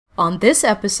On this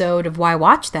episode of Why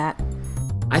Watch That?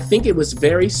 I think it was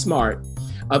very smart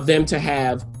of them to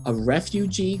have a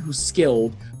refugee who's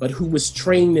skilled, but who was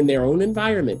trained in their own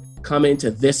environment, come into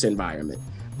this environment.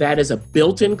 That is a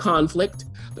built-in conflict.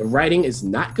 The writing is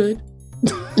not good.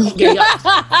 Maybe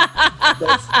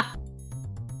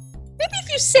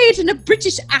if you say it in a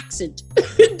British accent.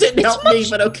 It didn't help me,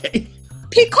 but okay.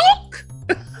 Peacock.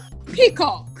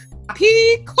 Peacock.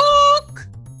 Peacock.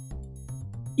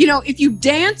 You know, if you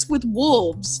dance with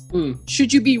wolves,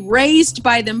 should you be raised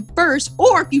by them first?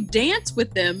 Or if you dance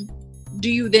with them,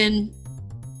 do you then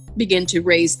begin to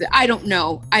raise them? I don't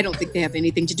know. I don't think they have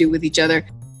anything to do with each other.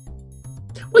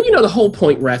 Well, you know, the whole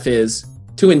point, Ref, is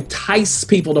to entice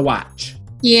people to watch.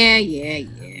 Yeah.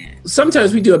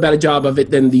 Sometimes we do a better job of it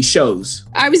than these shows.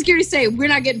 I was going to say, we're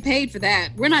not getting paid for that.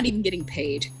 We're not even getting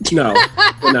paid. No,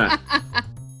 we're not.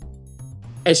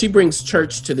 And she brings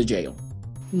church to the jail.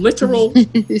 Literal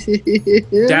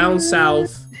down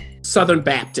south Southern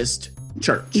Baptist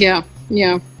church. Yeah.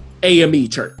 AME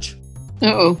church.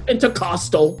 Uh-oh.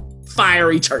 Pentecostal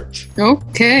fiery church.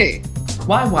 Okay.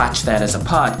 Why Watch That as a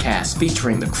podcast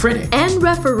featuring the critic and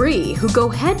referee who go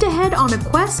head-to-head on a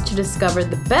quest to discover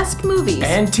the best movies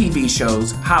and TV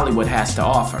shows Hollywood has to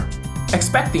offer.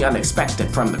 Expect the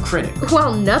unexpected from the critic.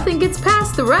 Well, nothing gets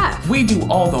past the ref. We do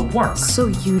all the work, so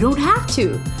you don't have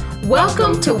to.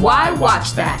 Welcome to Why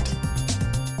Watch That.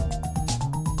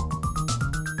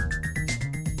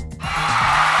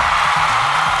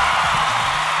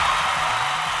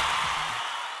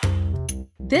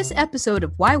 This episode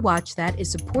of Why Watch That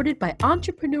is supported by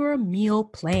Entrepreneur Meal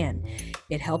Plan.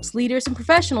 It helps leaders and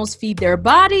professionals feed their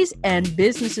bodies and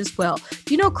businesses well.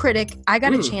 You know, Critic, I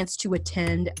got a chance to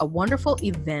attend a wonderful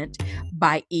event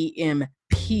by EMP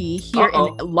here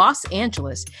in Los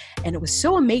Angeles. And it was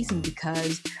so amazing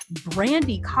because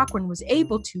Brandy Cochran was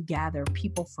able to gather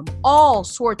people from all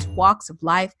sorts of walks of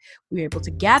life. We were able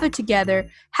to gather together,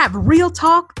 have real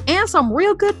talk, and some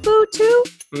real good food too.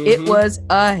 It was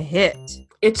a hit.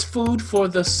 It's food for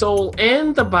the soul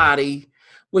and the body,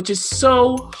 which is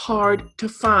so hard to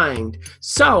find.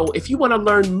 So if you want to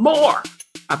learn more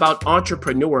about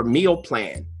Entrepreneur Meal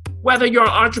Plan, whether you're an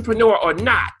entrepreneur or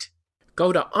not,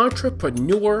 go to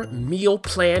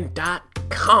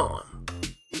entrepreneurmealplan.com.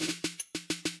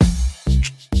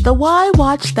 The Why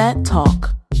Watch That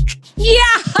Talk. Yeah!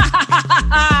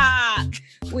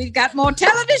 We've got more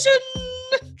television.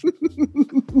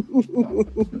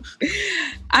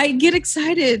 I get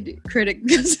excited, Critic,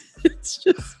 because it's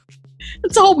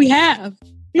all we have.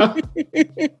 I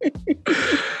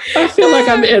feel like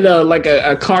I'm in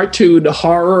a cartoon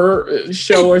horror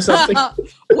show or something.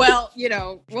 Well,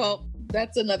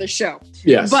 that's another show.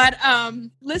 Yes. But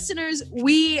listeners,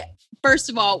 we first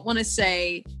of all want to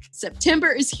say September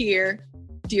is here.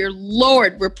 Dear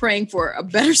Lord, we're praying for a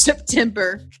better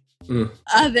September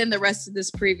than the rest of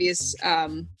this previous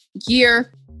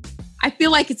year. I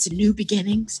feel like it's new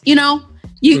beginnings. You know,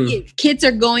 kids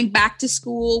are going back to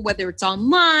school, whether it's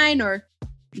online or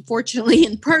unfortunately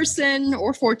in person,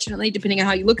 or fortunately, depending on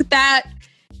how you look at that.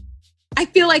 I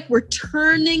feel like we're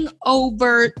turning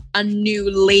over a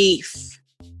new leaf.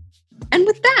 And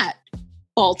with that,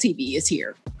 fall TV is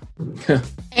here.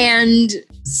 And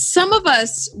some of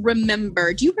us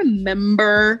remember, do you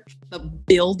remember the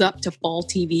build up to fall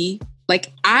TV?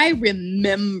 Like, I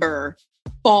remember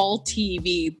fall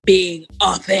TV being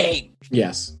a thing.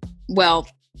 Yes. Well,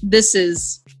 this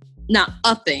is not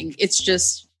a thing. It's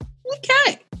just,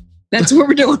 okay. That's what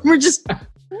we're doing. We're just,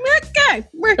 okay,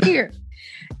 we're here.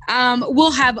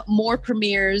 We'll have more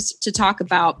premieres to talk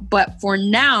about, but for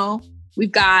now,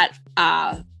 we've got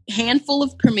a handful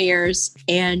of premieres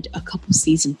and a couple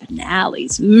season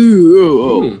finales.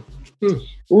 Ooh.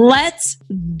 Let's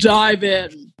dive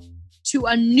in to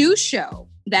a new show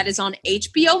that is on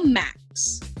HBO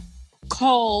Max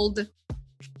called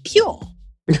Pure.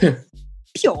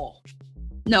 Pure.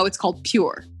 No, it's called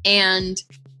Pure. And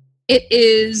it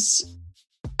is,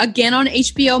 again, on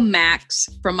HBO Max.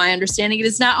 From my understanding, it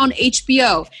is not on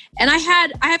HBO. And I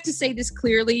have to say this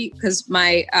clearly because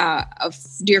my a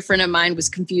dear friend of mine was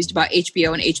confused about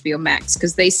HBO and HBO Max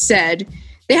because they said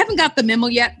they haven't got the memo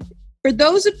yet. For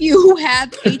those of you who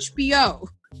have HBO,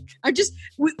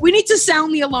 we need to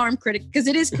sound the alarm, Critic, because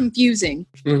it is confusing.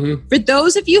 For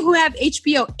those of you who have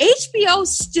HBO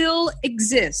still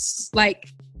exists. Like,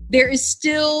 there is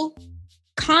still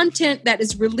content that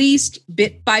is released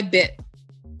bit by bit,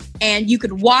 and you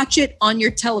could watch it on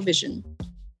your television.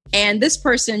 And this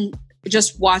person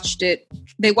just watched it.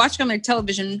 They watched it on their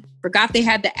television, forgot they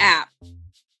had the app.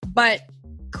 But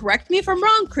correct me if I'm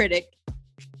wrong, Critic.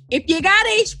 If you got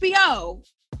HBO,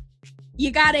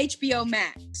 you got HBO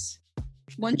Max.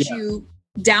 once you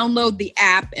download the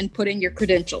app and put in your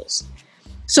credentials.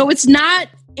 So it's not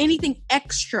anything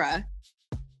extra,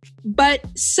 but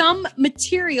some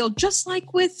material, just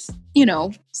like with,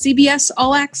 CBS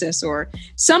All Access, or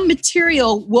some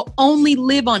material will only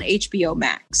live on HBO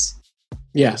Max.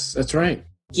 Yes, that's right.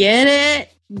 Get it?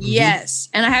 Mm-hmm. Yes.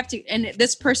 And I have to, and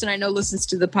this person I know listens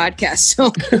to the podcast.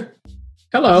 So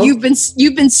hello. You've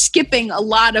been skipping a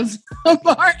lot of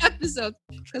our episodes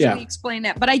because we explain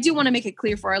that. But I do want to make it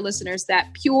clear for our listeners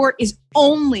that Pure is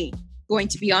only going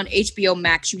to be on HBO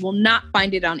Max. You will not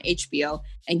find it on HBO,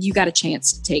 and you got a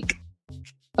chance to take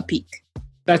a peek.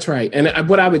 That's right. And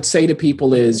what I would say to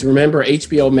people is, remember,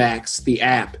 HBO Max, the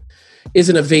app,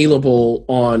 isn't available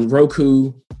on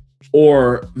Roku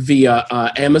or via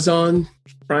Amazon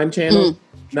Prime Channel.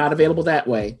 Not available that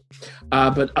way.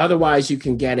 But otherwise, you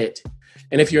can get it.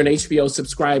 And if you're an HBO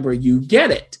subscriber, you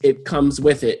get it. It comes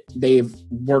with it. They've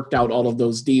worked out all of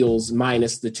those deals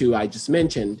minus the two I just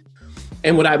mentioned.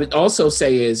 And what I would also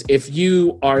say is, if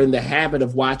you are in the habit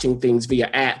of watching things via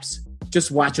apps, just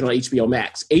watch it on HBO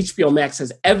Max. HBO Max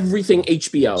has everything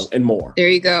HBO and more. There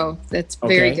you go. That's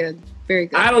very good. Very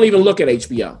good. I don't even look at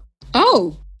HBO.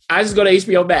 Oh. I just go to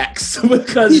HBO Max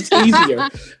because it's easier.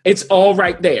 It's all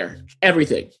right there.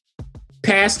 Everything.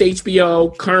 Past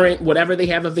HBO, current, whatever they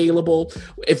have available.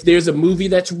 If there's a movie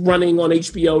that's running on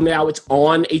HBO now, it's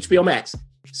on HBO Max.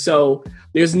 So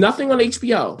there's nothing on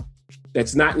HBO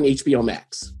that's not in HBO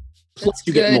Max. Plus That's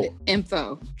you get good more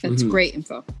info. That's great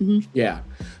info. Mm-hmm. Yeah.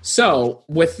 So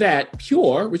with that,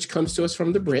 Pure, which comes to us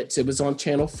from the Brits, it was on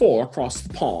Channel 4 across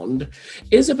the pond,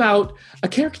 is about a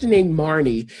character named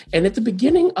Marnie. And at the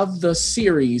beginning of the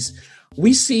series,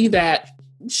 we see that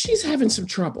she's having some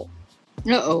trouble.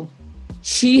 Uh-oh.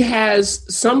 She has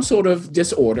some sort of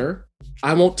disorder.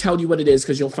 I won't tell you what it is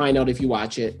because you'll find out if you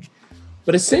watch it.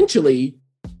 But essentially,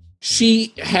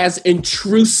 she has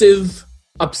intrusive,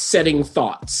 upsetting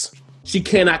thoughts. She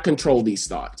cannot control these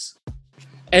thoughts.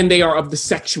 And they are of the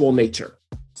sexual nature.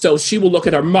 So she will look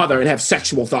at her mother and have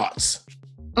sexual thoughts.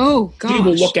 Oh, gosh. She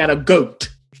will look at a goat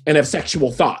and have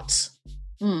sexual thoughts.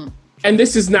 Mm. And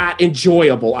this is not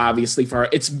enjoyable, obviously, for her.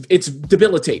 It's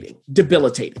debilitating.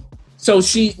 So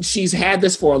she's had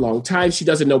this for a long time. She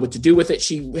doesn't know what to do with it.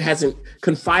 She hasn't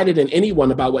confided in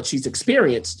anyone about what she's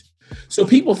experienced. So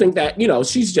people think that,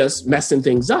 she's just messing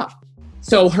things up.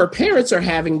 So her parents are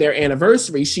having their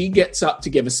anniversary. She gets up to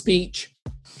give a speech.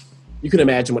 You can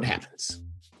imagine what happens.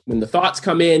 When the thoughts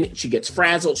come in, she gets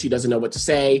frazzled. She doesn't know what to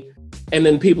say. And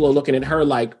then people are looking at her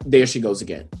like, there she goes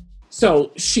again.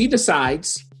 So she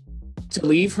decides to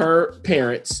leave her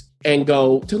parents and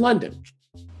go to London.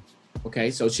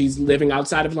 Okay, so she's living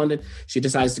outside of London. She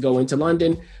decides to go into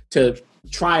London to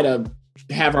try to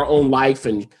have her own life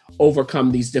and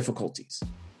overcome these difficulties.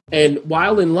 And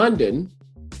while in London,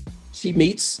 she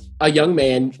meets a young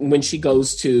man when she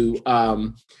goes to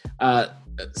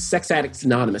Sex Addicts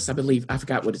Anonymous. I believe, I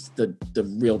forgot what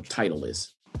the real title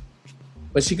is.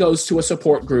 But she goes to a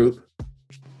support group.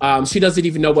 She doesn't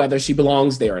even know whether she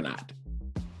belongs there or not.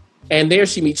 And there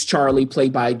she meets Charlie,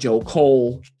 played by Joe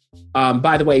Cole.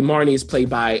 By the way, Marnie is played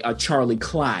by Charlie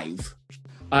Clive.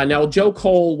 Now, Joe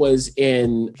Cole was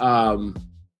in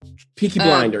Peaky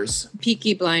Blinders.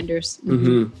 Peaky Blinders.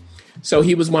 Mm-hmm. So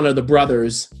he was one of the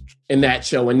brothers in that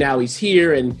show, and now he's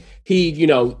here, and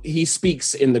he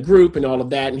speaks in the group and all of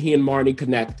that, and he and Marnie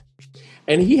connect,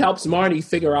 and he helps Marnie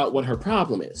figure out what her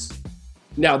problem is.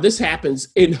 Now, this happens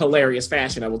in hilarious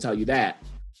fashion, I will tell you that,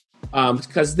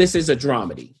 because this is a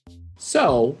dramedy.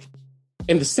 So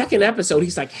in the second episode,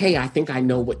 he's like, hey, I think I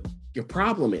know what your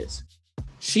problem is.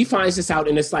 She finds this out,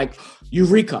 and it's like,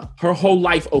 eureka, her whole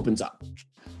life opens up.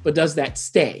 But does that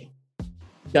stay?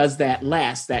 Does that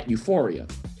last, that euphoria?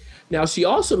 Now, she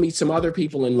also meets some other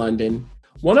people in London,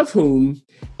 one of whom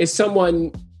is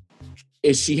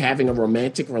she having a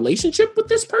romantic relationship with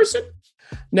this person?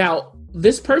 Now,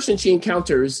 this person she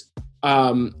encounters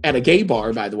at a gay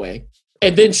bar, by the way,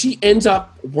 and then she ends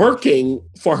up working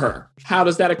for her. How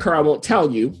does that occur? I won't tell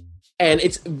you. And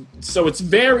it's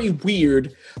very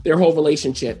weird, their whole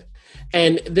relationship.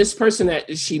 And this person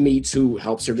that she meets who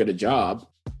helps her get a job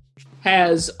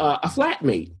has a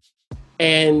flatmate.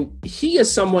 And he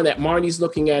is someone that Marnie's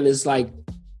looking at and is like,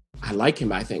 I like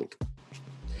him, I think.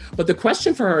 But the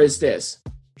question for her is this: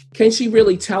 can she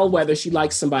really tell whether she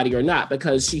likes somebody or not?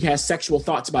 Because she has sexual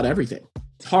thoughts about everything.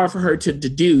 It's hard for her to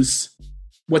deduce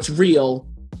what's real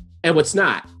and what's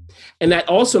not. And that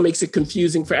also makes it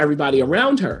confusing for everybody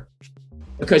around her,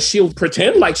 because she'll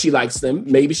pretend like she likes them.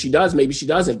 Maybe she does, maybe she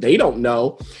doesn't. They don't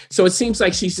know. So it seems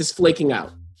like she's just flaking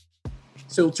out.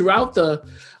 So throughout the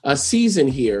season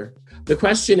here, The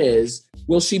question is,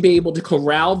 will she be able to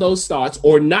corral those thoughts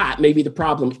or not? Maybe the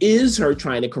problem is her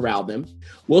trying to corral them.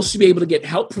 Will she be able to get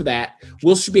help for that?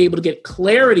 Will she be able to get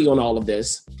clarity on all of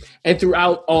this? And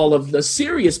throughout all of the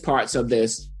serious parts of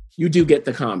this, you do get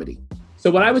the comedy.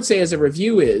 So what I would say as a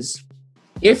review is,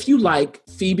 if you like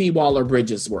Phoebe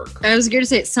Waller-Bridge's work. I was going to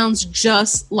say, it sounds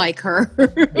just like her.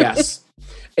 Yes.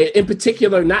 In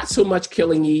particular, not so much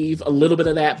Killing Eve, a little bit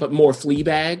of that, but more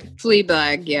Fleabag.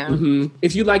 Fleabag, yeah. Mm-hmm.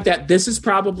 If you like that, this is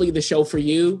probably the show for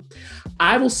you.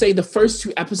 I will say the first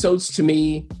 2 episodes to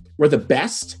me were the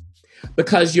best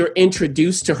because you're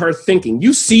introduced to her thinking.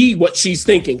 You see what she's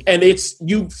thinking, and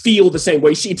you feel the same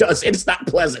way she does, and it's not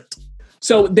pleasant.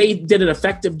 So they did an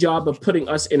effective job of putting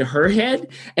us in her head.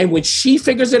 And when she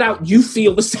figures it out, you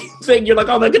feel the same thing. You're like,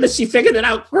 oh my goodness, she figured it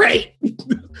out. Great.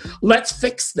 Let's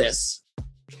fix this.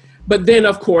 But then,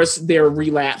 of course, there are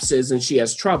relapses and she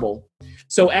has trouble.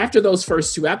 So after those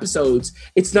first 2 episodes,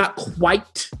 it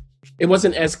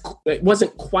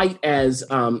wasn't quite as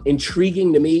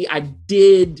intriguing to me. I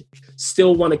did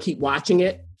still want to keep watching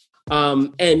it.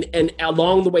 And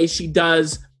along the way, she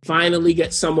does finally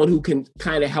get someone who can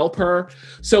kind of help her.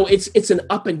 So it's an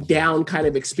up and down kind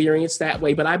of experience that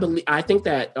way. But I think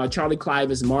that Charlie Clive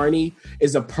as Marnie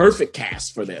is a perfect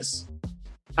cast for this.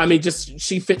 I mean,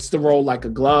 she fits the role like a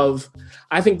glove.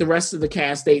 I think the rest of the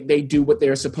cast, they do what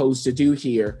they're supposed to do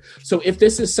here. So if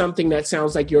this is something that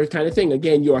sounds like your kind of thing,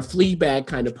 again, you're a Fleabag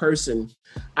kind of person,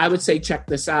 I would say check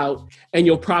this out, and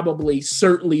you'll probably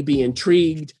certainly be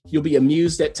intrigued. You'll be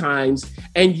amused at times,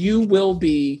 and you will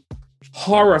be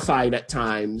horrified at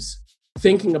times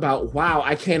thinking about, wow,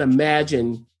 I can't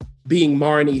imagine being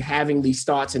Marnie, having these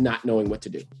thoughts and not knowing what to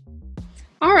do.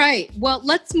 All right. Well,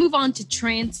 let's move on to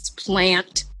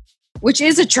Transplant, which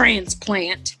is a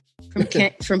transplant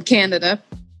from Canada,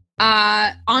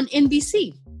 on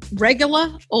NBC.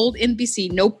 Regular old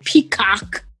NBC, no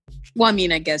Peacock. Well, I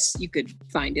mean, I guess you could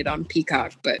find it on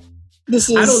Peacock, but this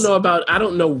is... I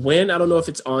don't know when. I don't know if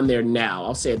it's on there now.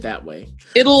 I'll say it that way.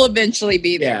 It'll eventually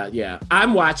be there. Yeah.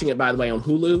 I'm watching it, by the way, on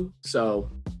Hulu.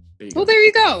 So there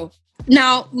you go.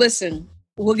 Now, listen,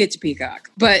 we'll get to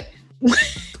Peacock, but...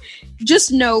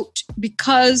 Just note,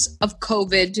 because of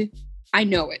COVID, I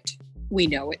know it. We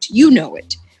know it. You know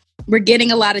it. We're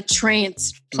getting a lot of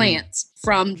transplants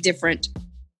from different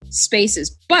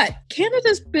spaces. But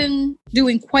Canada's been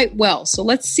doing quite well. So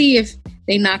let's see if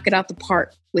they knock it out the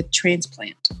park with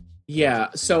Transplant. Yeah.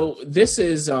 So this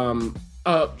is a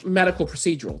medical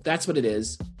procedural. That's what it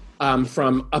is.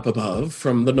 From up above,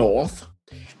 from the north.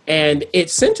 And it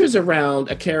centers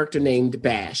around a character named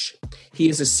Bash. He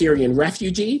is a Syrian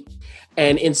refugee.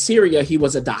 And in Syria, he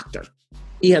was a doctor.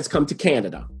 He has come to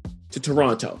Canada, to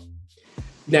Toronto.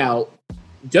 Now,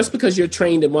 just because you're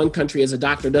trained in one country as a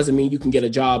doctor doesn't mean you can get a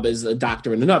job as a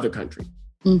doctor in another country.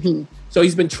 Mm-hmm. So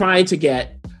he's been trying to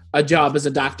get a job as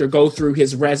a doctor, go through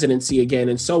his residency again,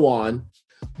 and so on,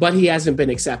 but he hasn't been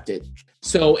accepted.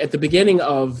 So at the beginning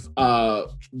of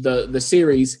the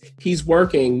series, he's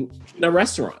working in a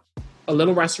restaurant, a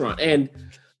little restaurant, and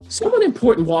someone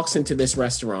important walks into this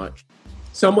restaurant.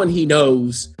 Someone he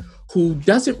knows who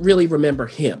doesn't really remember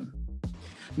him.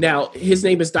 Now, his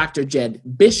name is Dr. Jed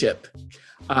Bishop,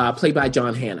 played by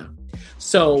John Hannah.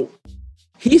 So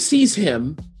he sees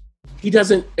him. He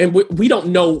doesn't, and we don't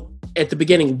know at the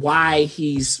beginning why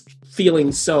he's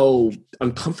feeling so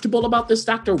uncomfortable about this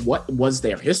doctor. What was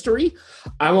their history?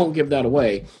 I won't give that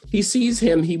away. He sees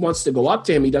him. He wants to go up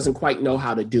to him. He doesn't quite know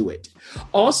how to do it.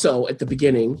 Also, at the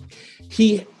beginning,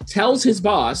 he tells his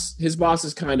boss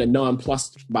is kind of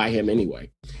nonplussed by him anyway.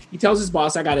 He tells his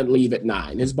boss, I got to leave at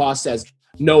 9. His boss says,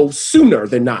 no sooner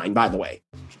than 9, by the way.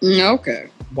 Okay.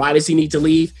 Why does he need to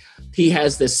leave? He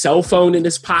has this cell phone in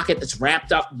his pocket that's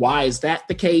wrapped up. Why is that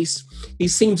the case? He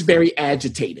seems very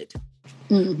agitated.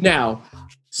 Mm-hmm. Now,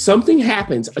 something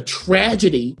happens, a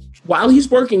tragedy, while he's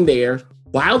working there,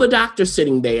 while the doctor's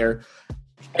sitting there,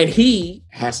 and he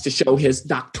has to show his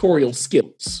doctoral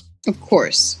skills. Of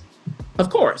course.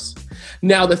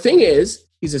 Now, the thing is,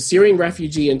 he's a Syrian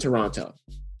refugee in Toronto.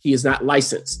 He is not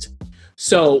licensed.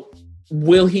 So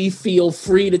will he feel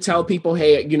free to tell people,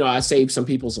 hey, I saved some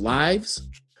people's lives?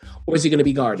 Or is he going to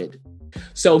be guarded?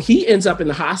 So he ends up in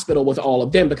the hospital with all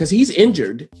of them because he's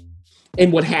injured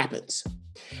in what happens.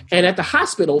 And at the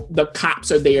hospital, the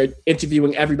cops are there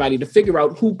interviewing everybody to figure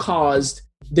out who caused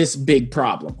this big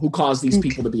problem, who caused these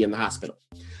people to be in the hospital.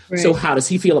 Right. So how does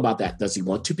he feel about that? Does he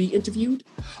want to be interviewed?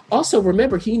 Also,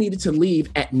 remember, he needed to leave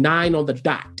at 9 on the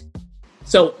dot.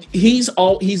 So he's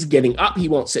getting up. He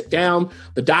won't sit down.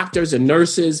 The doctors and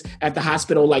nurses at the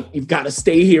hospital, like, you've got to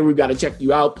stay here. We've got to check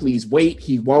you out. Please wait.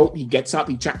 He won't. He gets up.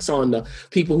 He checks on the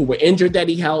people who were injured that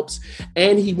he helps.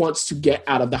 And he wants to get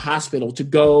out of the hospital to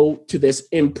go to this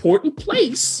important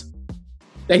place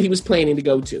that he was planning to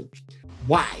go to.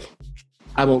 Why?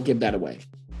 I won't give that away.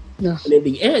 No. And in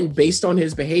the end, based on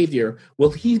his behavior, will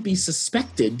he be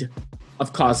suspected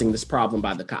of causing this problem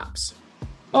by the cops?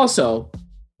 Also,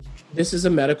 this is a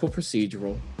medical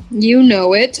procedural. You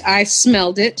know it. I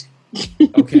smelled it.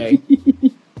 Okay.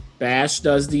 Bash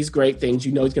does these great things.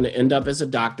 You know he's going to end up as a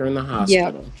doctor in the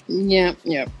hospital.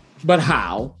 Yep. But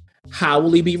how? How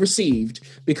will he be received?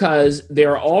 Because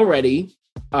there are already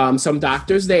some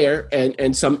doctors there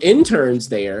and some interns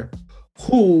there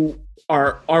who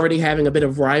are already having a bit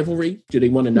of rivalry. Do they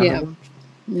want another one?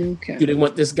 Okay. Do they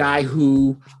want this guy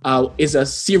who is a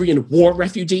Syrian war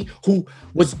refugee who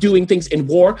was doing things in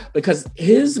war? Because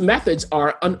his methods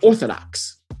are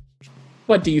unorthodox.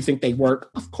 But do you think they work?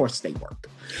 Of course they work.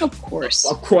 Of course.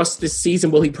 Across this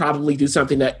season, will he probably do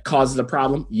something that causes a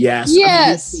problem? Yes.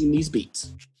 Yes. We've seen these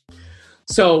beats.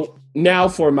 So now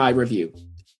for my review.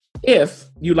 If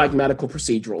you like medical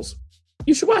procedurals,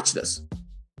 you should watch this.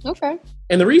 Okay.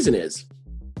 And the reason is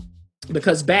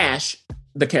because Bash,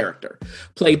 the character,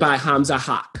 played by Hamza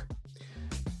Haq,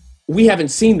 we haven't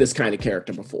seen this kind of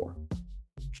character before.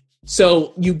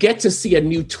 So you get to see a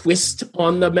new twist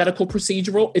on the medical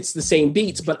procedural. It's the same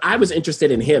beats, but I was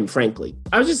interested in him, frankly.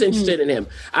 I was just interested in him.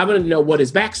 I wanted to know what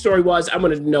his backstory was. I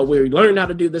wanted to know where he learned how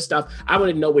to do this stuff. I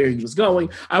wanted to know where he was going.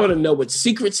 I wanted to know what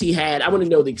secrets he had. I want to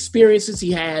know the experiences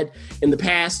he had in the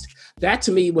past. That,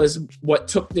 to me, was what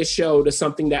took this show to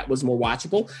something that was more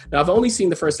watchable. Now, I've only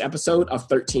seen the first episode of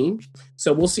 13,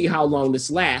 so we'll see how long this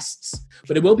lasts.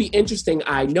 But it will be interesting,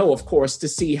 I know, of course, to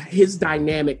see his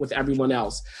dynamic with everyone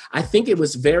else. I think it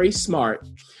was very smart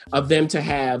of them to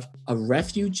have a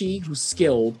refugee who's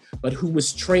skilled, but who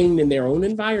was trained in their own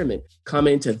environment, come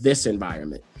into this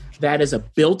environment. That is a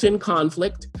built-in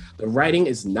conflict. The writing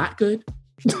is not good.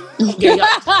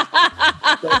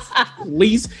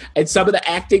 Police and some of the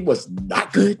acting was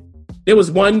not good. There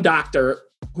was one doctor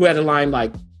who had a line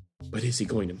like, "But is he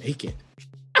going to make it?"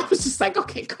 I was just like,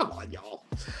 okay, come on, y'all.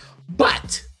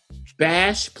 But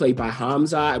Bash, played by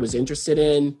Hamza, I was interested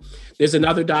in. There's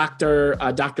another doctor,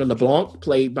 Dr. LeBlanc,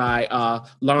 played by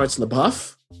Lawrence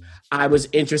LeBoeuf. I was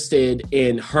interested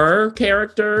in her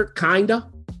character, kinda.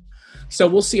 So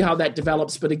we'll see how that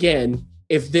develops. But again,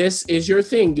 if this is your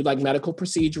thing, you like medical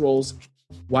procedurals,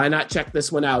 why not check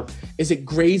this one out? Is it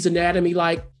Grey's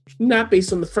Anatomy-like? Not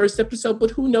based on the first episode,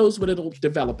 but who knows what it'll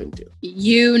develop into.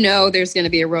 You know there's going to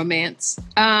be a romance.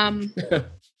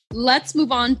 Let's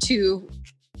move on to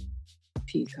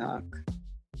Peacock.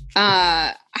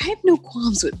 I have no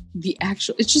qualms with the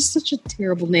actual... It's just such a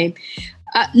terrible name.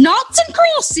 Noughts and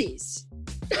Crosses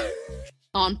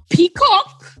on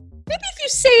Peacock. Maybe if you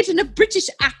say it in a British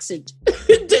accent.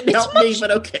 It didn't help me,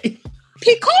 but okay.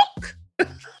 Peacock?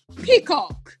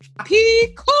 Peacock.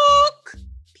 Peacock.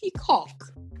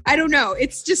 Peacock. I don't know.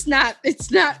 It's just not, it's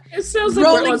not. It sounds like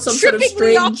we're on some sort of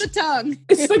trippingly off strange... the tongue.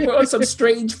 It's like we're on some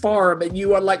strange farm and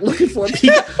you are like looking for a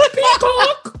peacock.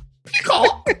 Peacock!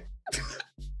 Peacock!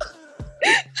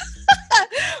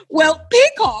 Well,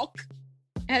 Peacock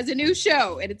has a new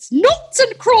show and it's Noughts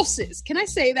and Crosses. Can I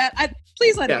say that?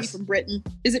 Please let it be from Britain.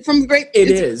 Is it from the Great? It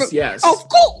is, yes. Of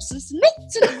course, it's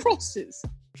Noughts and Crosses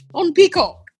on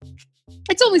Peacock.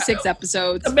 It's only 6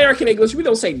 episodes. American English, we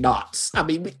don't say knots. I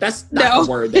mean, that's not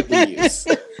the word that we use.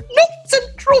 Noughts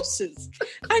and Crosses.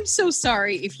 I'm so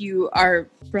sorry if you are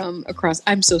from across.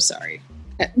 I'm so sorry.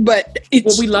 But it's...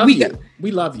 Well, we love you.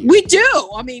 We love you. We do.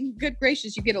 I mean, good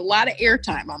gracious, you get a lot of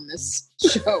airtime on this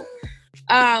show.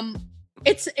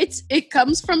 It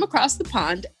comes from across the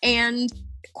pond, and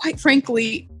quite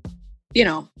frankly, you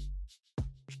know,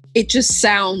 it just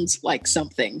sounds like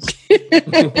something.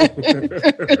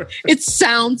 It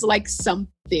sounds like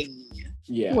something.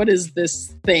 Yeah. What is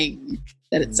this thing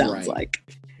that it sounds like?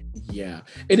 Yeah.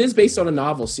 It is based on a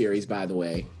novel series, by the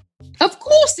way. Of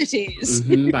course it is.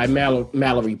 By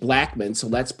Mallory Blackman. So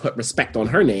let's put respect on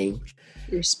her name.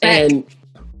 Respect. And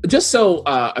just so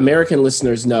American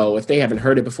listeners know, if they haven't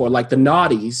heard it before, like the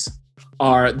Naughties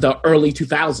are the early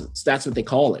 2000s. That's what they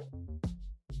call it.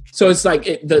 So it's like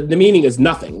the meaning is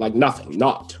nothing, like nothing,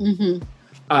 not.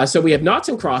 So we have Noughts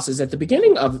and Crosses. At the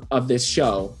beginning of this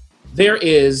show, there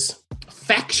is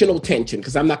factional tension,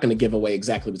 because I'm not going to give away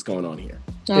exactly what's going on here.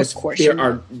 Of course.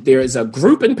 There is a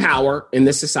group in power in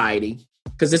this society,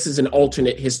 because this is an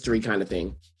alternate history kind of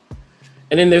thing.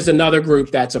 And then there's another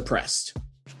group that's oppressed.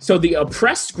 So the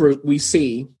oppressed group we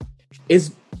see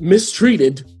is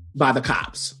mistreated by the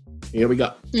cops. Here we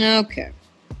go. Okay.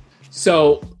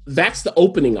 So that's the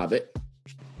opening of it.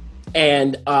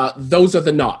 And those are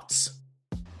the Nauts.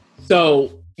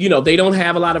 So, they don't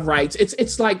have a lot of rights.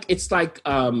 It's like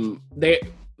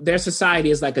their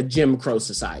society is like a Jim Crow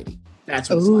society. That's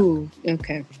what it's like.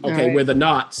 Okay. Okay, right. where the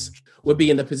Nauts would be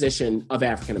in the position of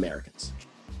African Americans.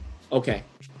 Okay.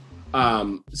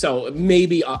 So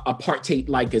maybe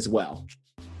apartheid-like as well.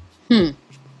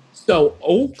 So,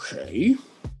 okay.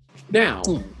 Now,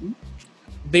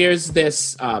 there's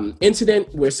this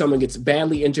incident where someone gets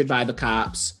badly injured by the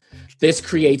cops. This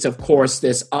creates, of course,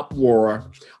 this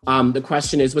uproar. The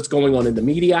question is, what's going on in the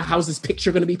media? How's this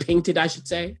picture going to be painted, I should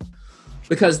say?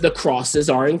 Because the crosses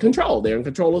are in control. They're in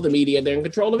control of the media. They're in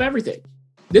control of everything.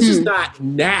 This is not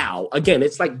now. Again,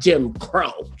 it's like Jim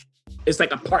Crow. It's like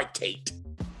apartheid.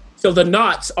 So the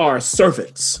Nauts are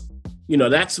servants.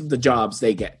 That's the jobs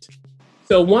they get.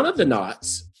 So one of the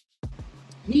Nauts,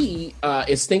 he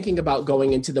is thinking about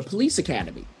going into the police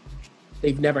academy.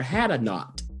 They've never had a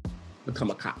Naut become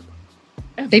a cop.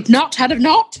 Ever. They've not had a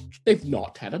Naut? They've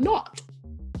not had a Naut.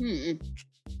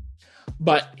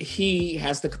 But he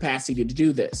has the capacity to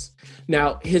do this.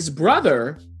 Now, his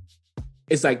brother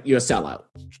is like, you're a sellout.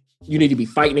 You need to be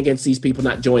fighting against these people,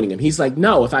 not joining them. He's like,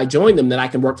 no, if I join them, then I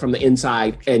can work from the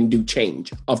inside and do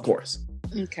change, of course.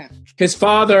 Okay. His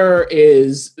father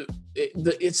is,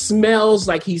 it smells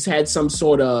like he's had some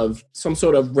sort of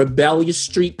rebellious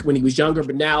streak when he was younger,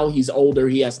 but now he's older.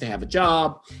 He has to have a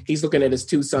job. He's looking at his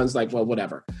two sons like, well,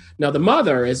 whatever. Now the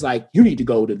mother is like, you need to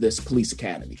go to this police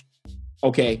academy.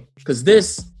 Okay. Because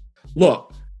this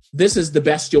is the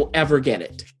best you'll ever get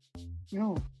it.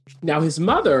 No. Now his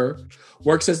mother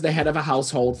works as the head of a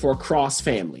household for a Cross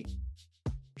family.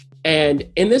 And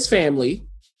in this family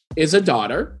is a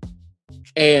daughter.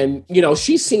 And,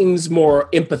 she seems more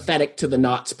empathetic to the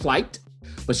Nauts' plight,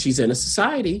 but she's in a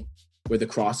society where the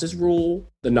Crosses rule.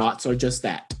 The Nauts are just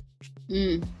that.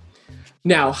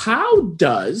 Now, how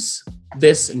does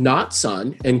this Naut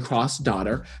son and Cross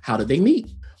daughter, how did they meet?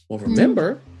 Well,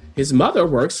 remember, his mother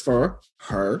works for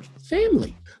her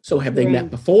family. So have they met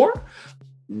before?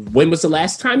 When was the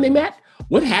last time they met?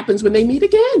 What happens when they meet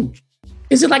again?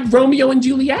 Is it like Romeo and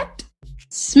Juliet?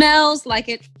 Smells like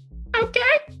it. Okay.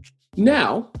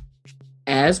 Now,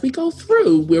 as we go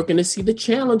through, we're going to see the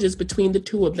challenges between the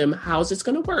two of them. How's this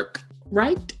going to work,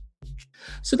 right?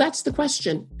 So that's the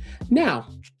question. Now,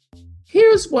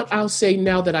 here's what I'll say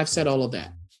now that I've said all of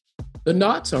that. The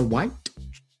Nauts are white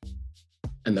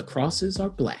and the Crosses are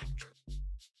black.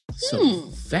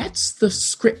 So that's the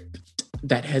script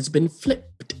that has been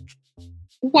flipped.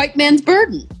 White man's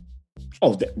burden.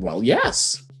 Oh, well,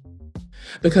 yes.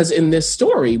 Because in this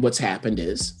story, what's happened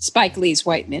is... Spike Lee's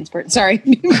White Man's Burden. Sorry.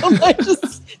 I'm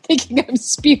just thinking I'm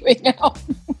spewing out.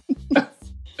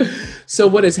 So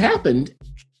what has happened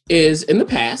is, in the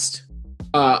past,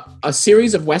 a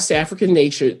series of West African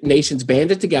nations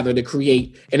banded together to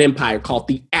create an empire called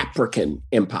the African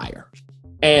Empire.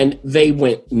 And they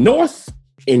went north,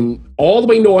 all the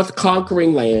way north,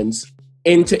 conquering lands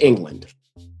into England.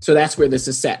 So that's where this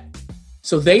is set.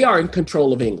 So they are in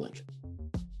control of England.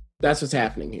 That's what's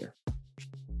happening here.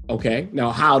 Okay. Now,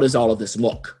 how does all of this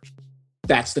look?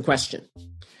 That's the question.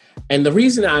 And the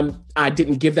reason I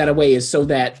didn't give that away is so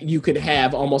that you could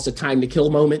have almost a time to kill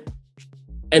moment.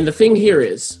 And the thing here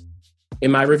is,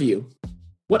 in my review,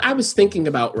 what I was thinking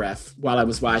about, Ref, while I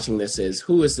was watching this is,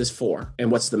 who is this for?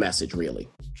 And what's the message really?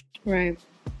 Right.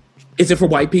 Is it for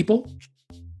white people?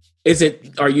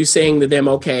 Are you saying to them,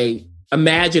 okay,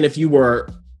 imagine if you were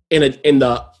in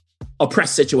the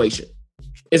oppressed situation?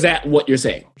 Is that what you're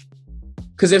saying?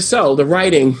 Because if so, the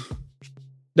writing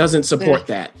doesn't support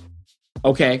that.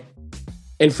 Okay?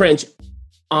 In French,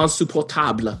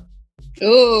 insupportable.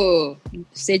 Oh,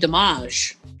 c'est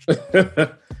dommage.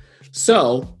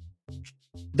 So,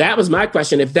 that was my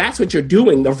question. If that's what you're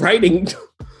doing, the writing,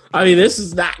 this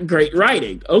is not great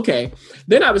writing. Okay.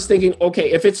 Then I was thinking,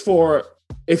 okay,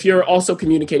 if you're also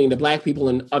communicating to Black people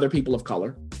and other people of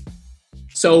color.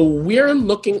 So we're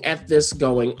looking at this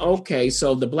going, okay,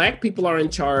 so the Black people are in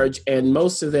charge and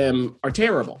most of them are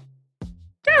terrible.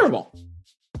 Terrible.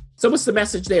 So what's the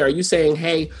message there? Are you saying,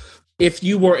 hey, if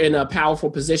you were in a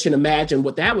powerful position, imagine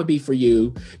what that would be for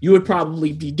you. You would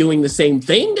probably be doing the same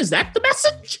thing. Is that the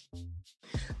message?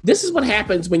 This is what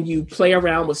happens when you play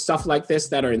around with stuff like this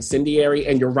that are incendiary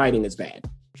and your writing is bad.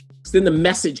 So then the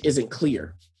message isn't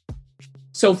clear.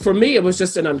 So for me, it was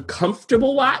just an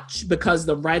uncomfortable watch because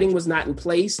the writing was not in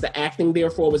place. The acting,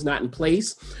 therefore, was not in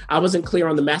place. I wasn't clear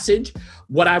on the message.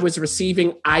 What I was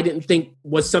receiving, I didn't think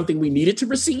was something we needed to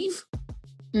receive.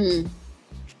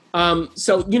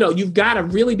 So, you've got to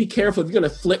really be careful. If you're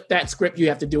going to flip that script, you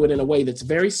have to do it in a way that's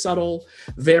very subtle,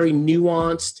 very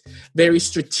nuanced, very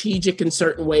strategic in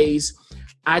certain ways.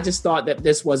 I just thought that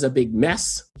this was a big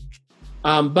mess.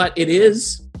 But it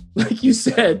is, like you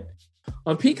said,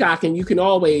 on Peacock, and you can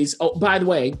always, oh, by the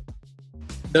way,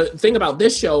 the thing about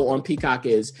this show on Peacock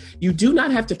is you do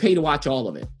not have to pay to watch all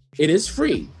of it. It is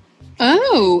free.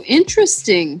 Oh,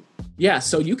 interesting. Yeah,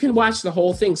 so you can watch the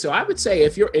whole thing. So I would say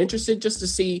if you're interested just to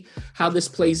see how this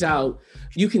plays out,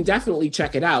 you can definitely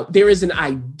check it out. There is an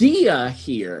idea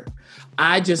here.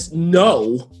 I just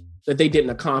know that they didn't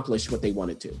accomplish what they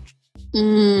wanted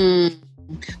to.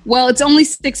 Well, it's only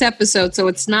 6 episodes, so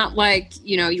it's not like,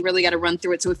 you really got to run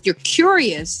through it. So if you're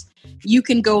curious, you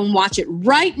can go and watch it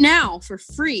right now for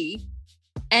free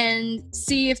and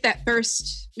see if that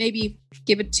first, maybe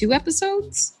give it 2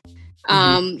 episodes.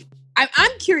 I'm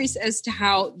curious as to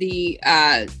how the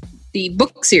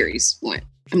book series went.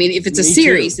 I mean, if it's a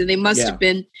series, then they must have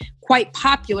been quite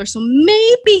popular. So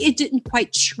maybe it didn't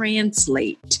quite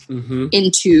translate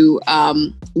into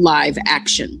live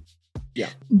action. Yeah.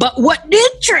 But what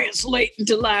did translate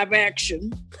into live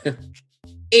action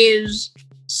is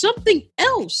something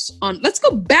else let's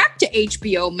go back to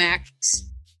HBO Max.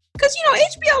 Because,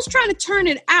 HBO's trying to turn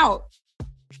it out.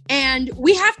 And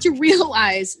we have to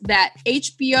realize that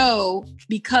HBO,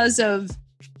 because of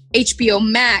HBO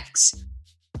Max,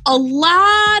 a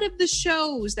lot of the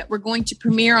shows that were going to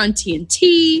premiere on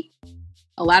TNT,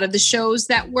 a lot of the shows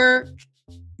that were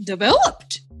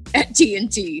developed at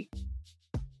TNT,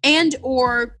 and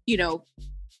or,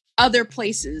 other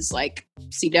places like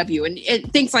CW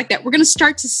and things like that, we're going to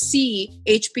start to see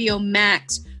HBO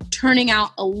Max turning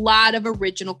out a lot of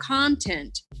original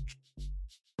content.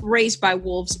 Raised by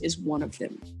Wolves is one of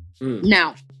them.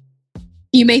 Now,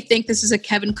 you may think this is a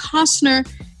Kevin Costner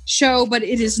show, but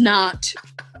it is not.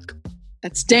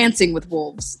 That's Dancing with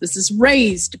Wolves. This is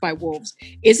Raised by Wolves.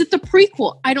 Is it the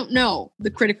prequel? I don't know. The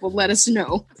critic will let us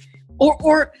know.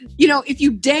 Or if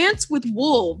you dance with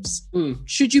wolves,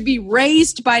 should you be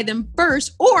raised by them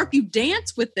first? Or if you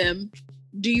dance with them,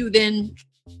 do you then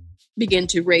begin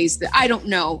to raise them? I don't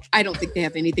know. I don't think they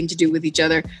have anything to do with each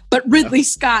other. But Ridley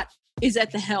Scott is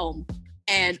at the helm.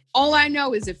 And all I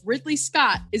know is if Ridley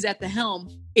Scott is at the helm,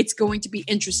 it's going to be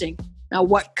interesting. Now,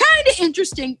 what kind of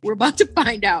interesting? We're about to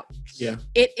find out. Yeah.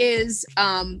 It is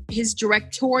his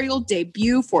directorial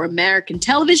debut for American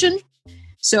television.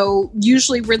 So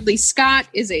usually Ridley Scott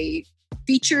is a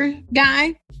feature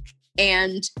guy,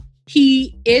 and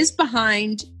he is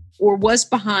behind or was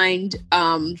behind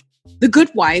The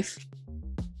Good Wife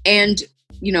and,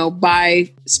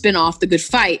 by spinoff The Good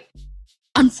Fight.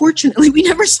 Unfortunately, we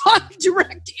never saw him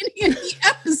direct any of the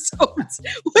episodes,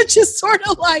 which is sort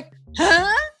of like,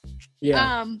 huh?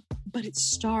 Yeah. But it's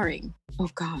starring. Oh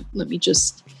God, let me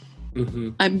just.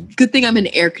 Good thing I'm in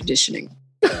air conditioning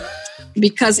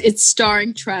because it's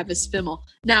starring Travis Fimmel.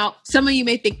 Now, some of you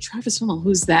may think Travis Fimmel,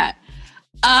 who's that?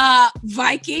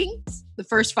 Vikings, the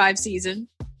first 5 seasons.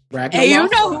 Hey, you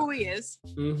know who he is.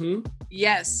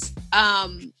 Yes.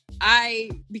 I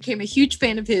became a huge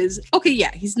fan of his. Okay,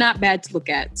 yeah, he's not bad to look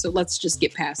at, so let's just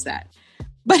get past that.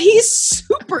 But he's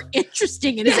super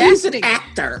interesting in his acting. He's an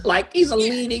actor. Like, he's a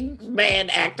leading man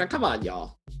actor. Come on,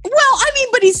 y'all. Well, I mean,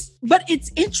 but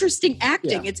it's interesting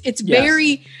acting. Yeah. It's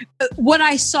very what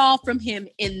I saw from him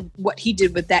in what he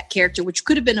did with that character, which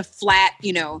could have been a flat,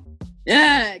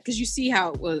 because you see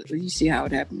how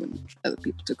it happened when other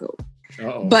people took over.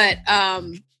 Uh-oh. But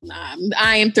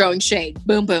I am throwing shade.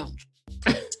 Boom, boom.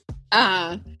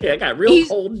 It got real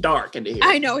cold and dark in here.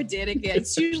 I know it did. Again,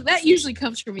 that usually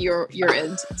comes from your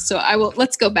end. So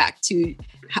let's go back to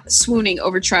swooning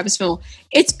over Travis Fimmel.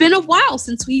 It's been a while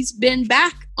since he's been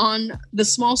back on the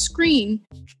small screen,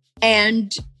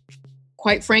 and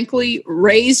quite frankly,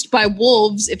 Raised by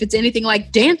Wolves, if it's anything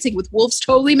like Dancing with Wolves,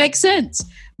 totally makes sense.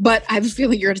 But I have a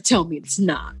feeling you're going to tell me it's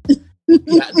not.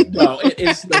 No, it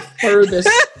is the furthest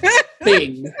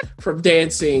thing from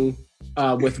Dancing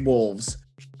with Wolves.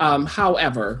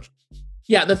 However,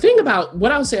 the thing about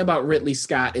what I'll say about Ridley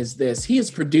Scott is this: he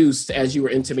has produced, as you were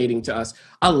intimating to us,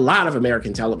 a lot of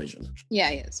American television.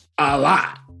 Yeah, he is. A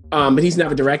lot. But he's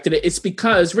never directed it. It's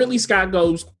because Ridley Scott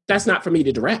goes, that's not for me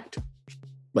to direct.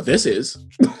 But this is.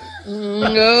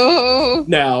 No.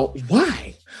 Now,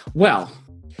 why? Well,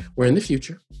 we're in the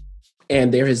future,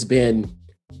 and there has been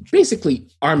basically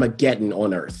Armageddon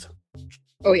on Earth.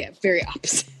 Oh, yeah. Very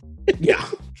opposite. Yeah.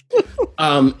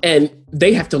 And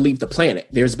they have to leave the planet.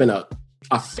 There's been a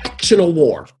factional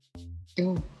war.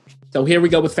 Oh. So here we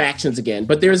go with factions again.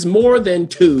 But there's more than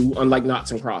 2, unlike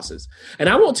Noughts and Crosses. And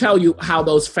I won't tell you how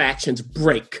those factions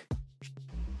break,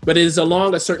 but it is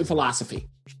along a certain philosophy.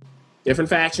 Different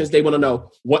factions. They want to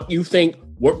know what you think,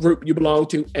 what group you belong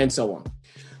to, and so on.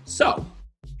 So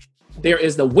there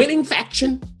is the winning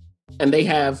faction, and they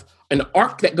have an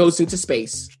arc that goes into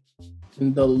space.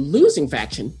 And the losing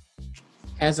faction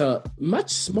has a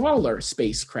much smaller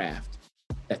spacecraft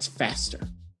that's faster.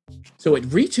 So it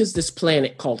reaches this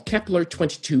planet called Kepler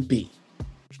 22b.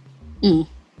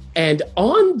 And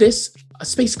on this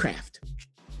spacecraft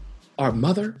are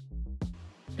mother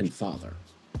and father.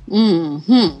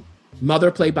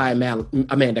 Mother played by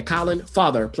Amanda Collin,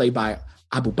 father played by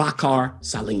Abubakar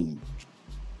Salim.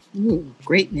 Ooh,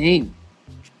 great name.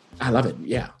 I love it.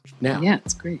 Yeah. Now, Yeah,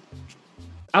 it's great.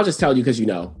 I'll just tell you because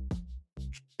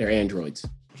they're androids.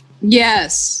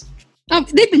 Yes.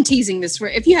 They've been teasing this for,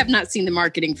 if you have not seen the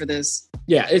marketing for this.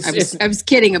 Yeah, I was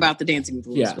kidding about the Dancing with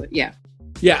Wolves, Yeah. but yeah.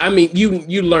 Yeah, I mean,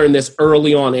 you learn this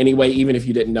early on anyway, even if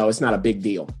you didn't know. It's not a big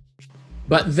deal.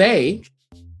 But they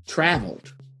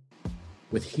traveled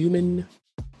with human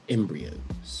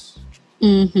embryos.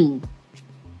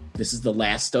 This is the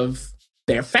last of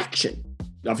their faction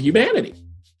of humanity.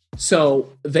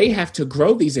 So they have to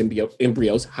grow these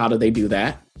embryos. How do they do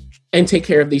that? And take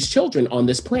care of these children on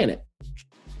this planet.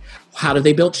 How do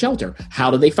they build shelter? How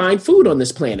do they find food on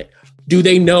this planet? Do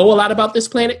they know a lot about this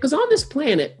planet? Because on this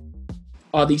planet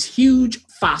are these huge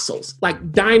fossils,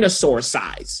 like dinosaur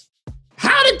size.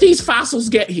 How did these fossils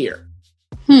get here?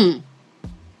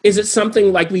 Is it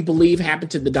something like we believe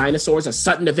happened to the dinosaurs, a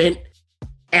sudden event?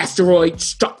 Asteroid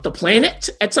struck the planet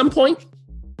at some point?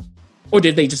 Or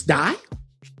did they just die?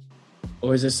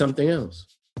 Or is it something else?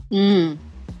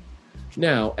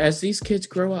 Now, as these kids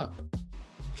grow up,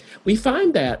 we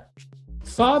find that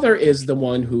father is the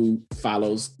one who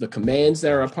follows the commands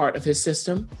that are a part of his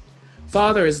system.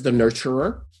 Father is the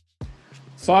nurturer.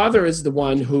 Father is the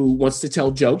one who wants to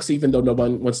tell jokes, even though no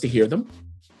one wants to hear them.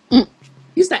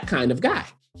 He's that kind of guy,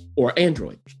 or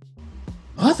android.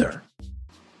 Mother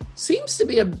seems to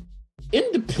be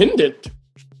independent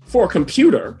for a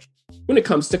computer when it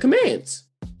comes to commands.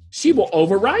 She will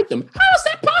override them. How is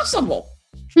that possible?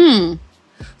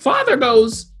 Father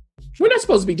goes, we're not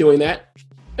supposed to be doing that.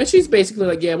 And she's basically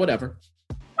like, yeah, whatever.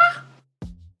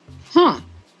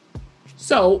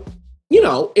 So,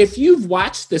 if you've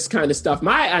watched this kind of stuff,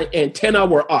 my antenna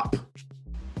were up.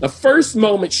 The first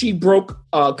moment she broke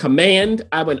a command,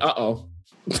 I went, uh-oh.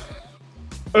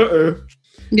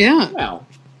 Yeah. Well,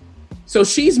 so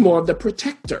she's more of the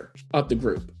protector of the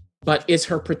group. But is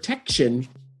her protection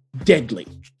deadly?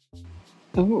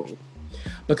 Oh.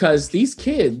 Because these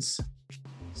kids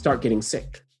start getting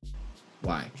sick.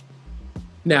 Why?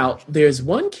 Now, there's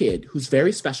one kid who's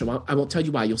very special. I won't tell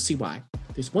you why. You'll see why.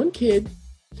 There's one kid,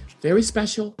 very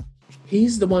special.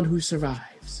 He's the one who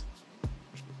survives.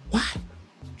 Why?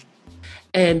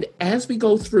 And as we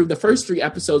go through, the first 3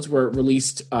 episodes were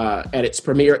released at its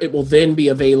premiere. It will then be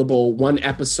available 1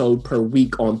 episode per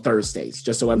week on Thursdays,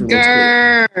 just so everyone's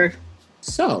clear.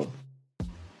 So,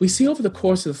 we see over the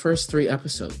course of the first 3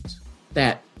 episodes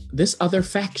that this other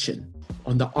faction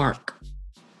on the Ark,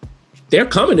 they're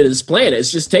coming to this planet.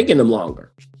 It's just taking them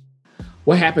longer.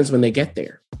 What happens when they get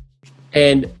there?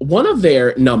 And one of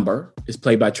their number is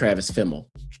played by Travis Fimmel.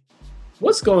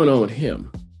 What's going on with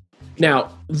him?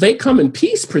 Now, they come in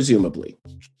peace, presumably.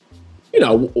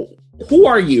 Who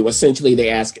are you? Essentially, they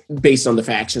ask based on the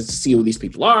factions to see who these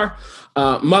people are.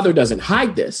 Mother doesn't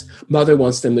hide this. Mother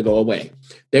wants them to go away.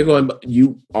 They're going,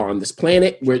 you are on this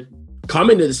planet. We're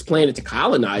coming to this planet to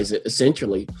colonize it,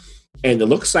 essentially. And it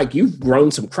looks like you've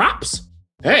grown some crops.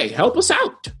 Hey, help us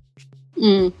out.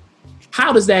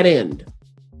 How does that end?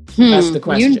 That's the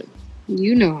question.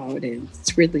 You know how it ends.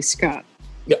 It's Ridley Scott.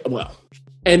 Yeah, well,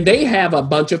 and they have a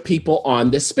bunch of people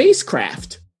on this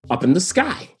spacecraft up in the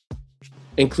sky,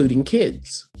 including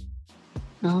kids.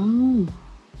 Oh.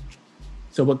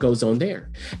 So what goes on there?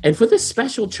 And for this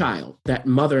special child that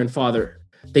mother and father,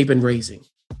 they've been raising,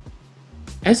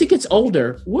 as he gets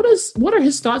older, what are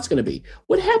his thoughts going to be?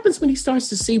 What happens when he starts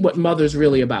to see what mother's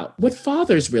really about? What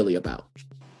father's really about?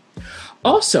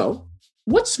 Also,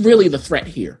 what's really the threat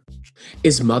here?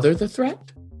 Is mother the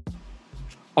threat?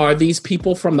 Are these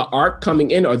people from the Ark coming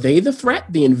in? Are they the threat,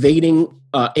 the invading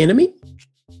enemy?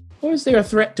 Or is there a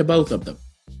threat to both of them?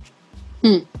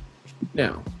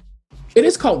 Now, it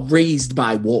is called Raised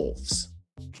by Wolves.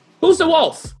 Who's the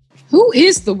wolf? Who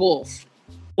is the wolf?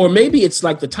 Or maybe it's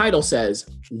like the title says,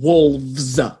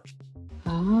 Wolves.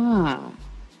 Ah.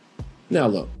 Now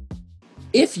look,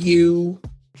 if you,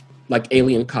 like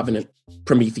Alien Covenant,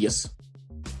 Prometheus,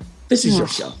 this is your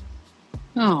show.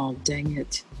 Oh, dang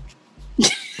it.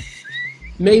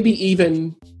 Maybe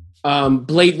even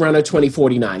Blade Runner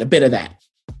 2049, a bit of that.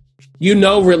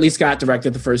 Ridley Scott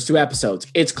directed the first 2 episodes.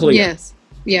 It's clear. Yes.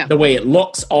 Yeah. The way it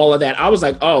looks, all of that. I was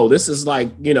like, oh, this is like,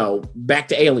 back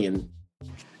to Alien.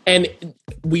 And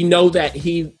we know that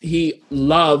he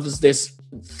loves this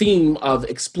theme of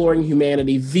exploring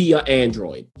humanity via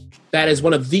Android. That is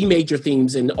one of the major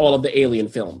themes in all of the Alien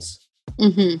films.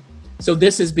 Mm-hmm. So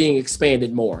this is being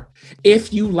expanded more.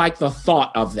 If you like the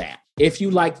thought of that, if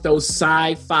you like those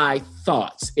sci-fi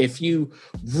thoughts, if you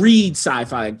read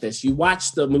sci-fi like this, you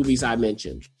watch the movies I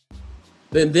mentioned,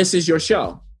 then this is your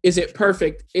show. Is it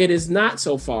perfect? It is not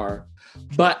so far,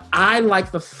 but I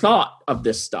like the thought of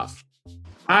this stuff.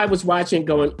 I was watching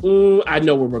going, I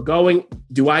know where we're going.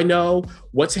 Do I know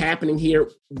what's happening here?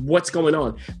 What's going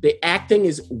on? The acting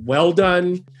is well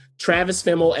done. Travis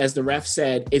Fimmel, as the ref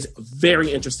said, is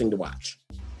very interesting to watch.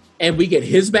 And we get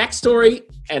his backstory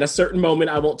at a certain moment.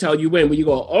 I won't tell you when you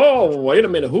go, oh, wait a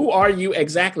minute. Who are you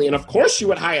exactly? And of course you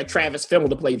would hire Travis Fimmel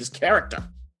to play this character.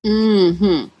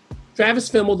 Mm-hmm. Travis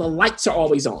Fimmel, the lights are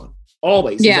always on.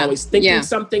 Always. Yeah. He's always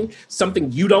thinking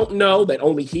something you don't know that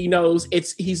only he knows.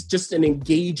 He's just an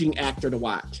engaging actor to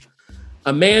watch.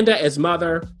 Amanda as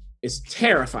mother is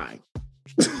terrifying.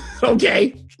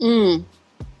 Okay.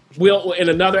 We'll in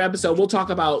another episode, we'll talk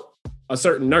about a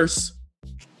certain nurse.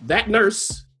 That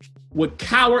nurse would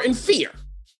cower in fear.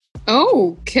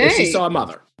 Okay. If she saw a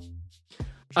mother.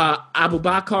 Abu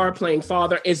Bakr playing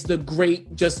father is the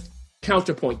great just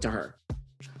counterpoint to her.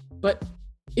 But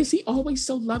is he always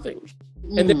so loving?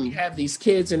 And then we have these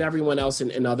kids and everyone else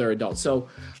and other adults. So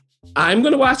I'm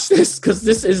going to watch this because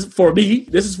this is for me.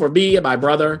 This is for me and my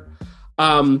brother.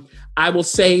 I will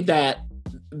say that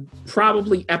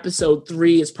probably episode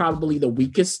 3 is probably the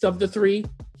weakest of the 3.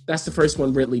 That's the first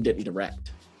one Ridley didn't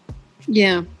direct.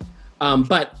 Yeah.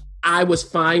 But I was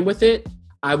fine with it.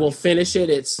 I will finish it.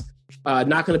 It's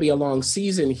not going to be a long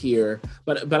season here,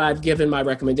 but I've given my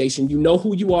recommendation. You know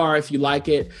who you are if you like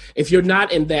it. If you're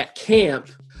not in that camp,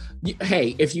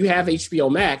 hey, if you have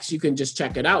HBO Max, you can just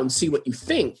check it out and see what you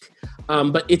think.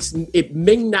 But it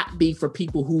may not be for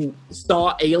people who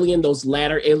saw Alien, those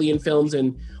latter Alien films,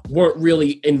 and weren't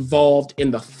really involved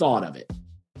in the thought of it.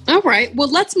 All right. Well,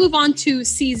 let's move on to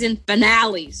season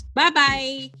finales.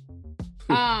 Bye-bye.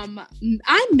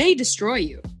 I May Destroy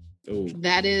You. Ooh.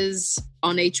 That is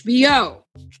on HBO.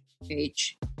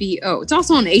 It's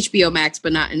also on HBO Max,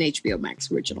 but not an HBO Max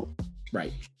original.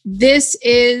 Right. This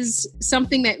is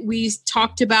something that we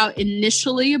talked about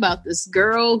initially about this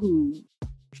girl who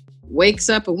wakes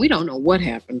up and we don't know what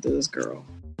happened to this girl.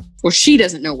 Or she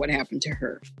doesn't know what happened to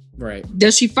her. Right.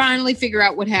 Does she finally figure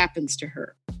out what happens to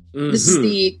her? Mm-hmm. This is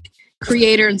the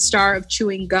creator and star of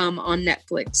Chewing Gum on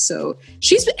Netflix. So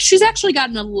she's actually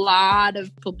gotten a lot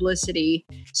of publicity.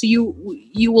 So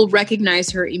you will recognize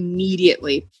her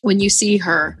immediately when you see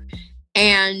her.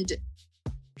 And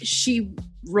she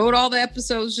wrote all the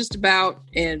episodes just about,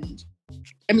 and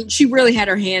I mean, she really had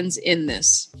her hands in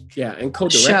this. Yeah, and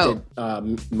co-directed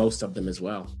most of them as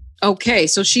well. Okay,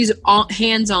 so she's all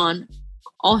hands on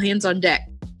deck.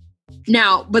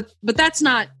 Now, but that's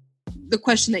not the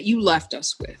question that you left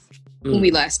us with when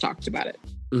we last talked about it.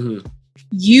 Mm-hmm.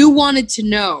 You wanted to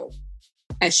know,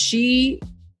 as she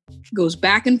goes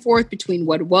back and forth between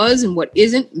what was and what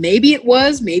isn't, maybe it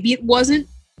was, maybe it wasn't.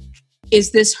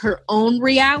 Is this her own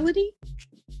reality?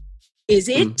 Is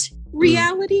it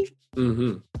reality?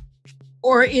 Mm-hmm.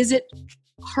 Or is it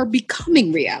her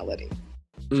becoming reality?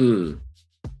 Mm.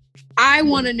 I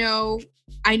want to know.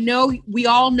 I know we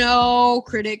all know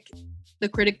the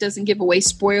critic doesn't give away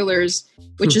spoilers,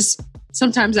 which is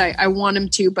sometimes I want him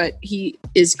to, but he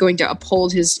is going to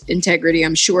uphold his integrity,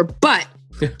 I'm sure. But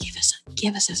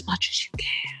give us as much as you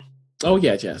can. Oh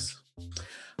yeah, Jess.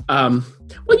 Well,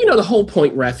 the whole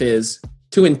point, Ref, is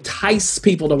to entice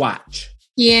people to watch.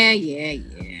 Yeah.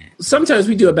 Sometimes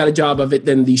we do a better job of it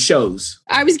than these shows.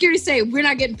 I was going to say, we're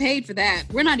not getting paid for that.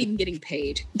 We're not even getting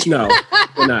paid. No,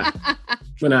 we're not.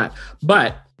 We're not.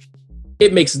 But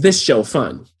it makes this show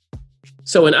fun.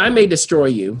 So in I May Destroy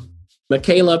You,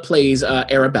 Michaela plays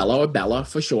Arabella, or Bella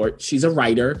for short. She's a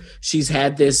writer. She's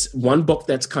had this one book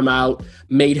that's come out,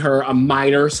 made her a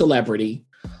minor celebrity.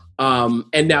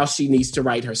 And now she needs to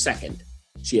write her second.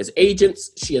 She has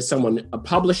agents. She has a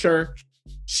publisher.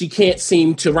 She can't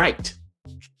seem to write.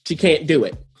 She can't do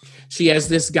it. She has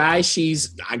this guy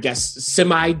she's, I guess,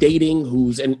 semi-dating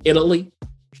who's in Italy.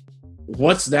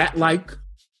 What's that like?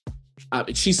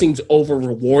 She seems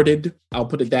over-rewarded. I'll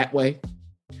put it that way.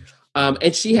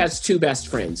 And she has 2 best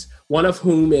friends, one of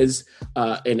whom is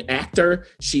an actor.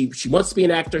 She wants to be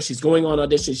an actor. She's going on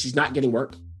auditions. She's not getting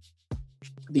work.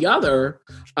 The other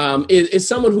is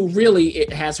someone who really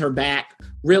has her back,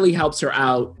 really helps her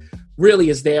out, really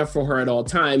is there for her at all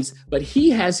times, but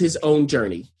he has his own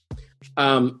journey.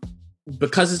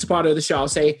 because it's a part of the show, I'll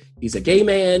say he's a gay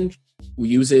man who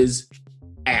uses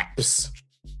apps,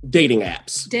 dating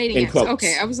apps. Dating apps. Quotes.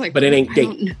 Okay, I was like, but it ain't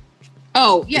dating.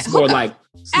 Oh, yeah. It's more like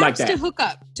apps that.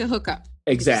 To hook up.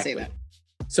 Exactly. Say that.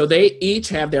 So they each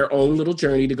have their own little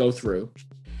journey to go through.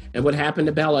 And what happened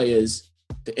to Bella is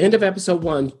the end of episode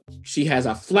 1, she has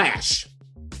a flash.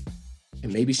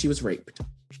 And maybe she was raped.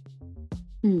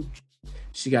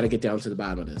 She got to get down to the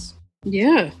bottom of this.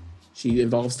 Yeah. She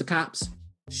involves the cops.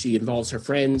 She involves her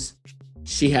friends.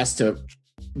 She has to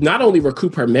not only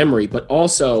recoup her memory, but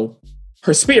also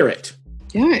her spirit.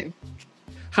 Yeah.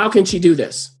 How can she do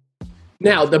this?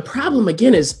 Now, the problem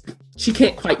again is she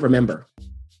can't quite remember.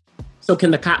 So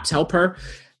can the cops help her?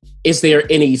 Is there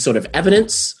any sort of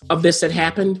evidence of this that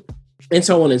happened? And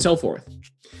so on and so forth.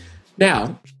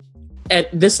 Now, at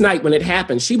this night when it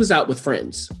happened, she was out with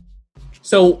friends.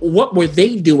 So what were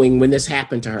they doing when this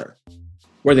happened to her?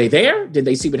 Were they there? Did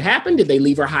they see what happened? Did they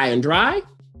leave her high and dry?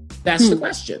 That's the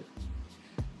question.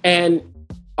 And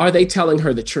are they telling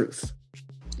her the truth?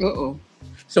 Uh-oh.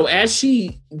 So as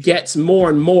she gets more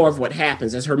and more of what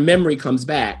happens, as her memory comes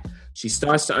back, she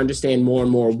starts to understand more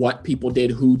and more what people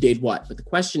did, who did what. But the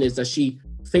question is, does she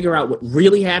figure out what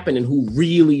really happened and who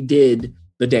really did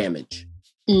the damage?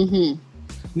 Mm-hmm.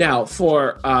 Now,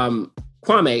 for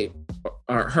Kwame,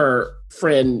 or her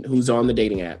friend who's on the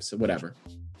dating apps or whatever,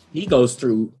 he goes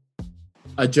through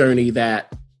a journey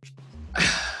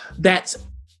that's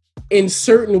in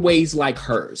certain ways like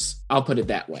hers. I'll put it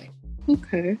that way.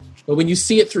 Okay. But when you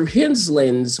see it through his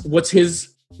lens, what's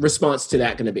his response to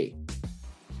that going to be?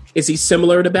 Is he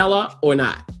similar to Bella or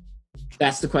not?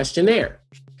 That's the question there.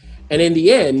 And in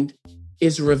the end,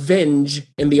 is revenge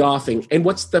in the offing? And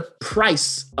what's the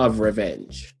price of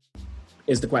revenge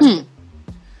is the question.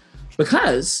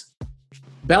 Because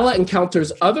Bella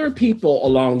encounters other people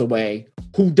along the way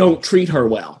who don't treat her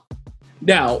well.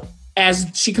 Now,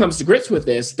 as she comes to grips with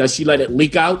this, does she let it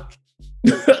leak out?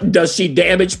 Does she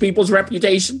damage people's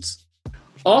reputations?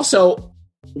 Also,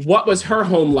 what was her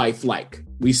home life like?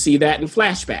 We see that in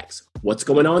flashbacks. What's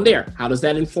going on there? How does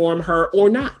that inform her or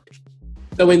not?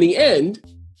 So in the end,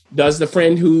 does the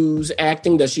friend who's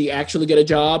acting, does she actually get a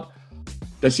job?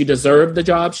 Does she deserve the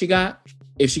job she got?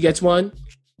 If she gets one?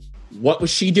 What was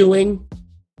she doing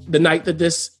the night that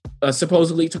this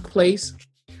supposedly took place?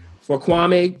 For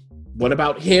Kwame, what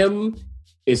about him?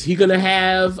 Is he going to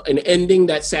have an ending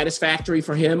that's satisfactory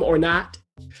for him or not?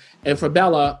 And for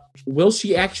Bella, will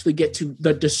she actually get to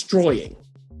the destroying?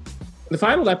 In the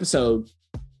final episode,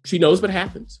 she knows what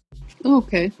happens.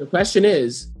 Okay. The question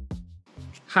is,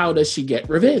 how does she get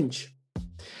revenge?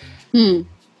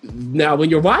 Now, when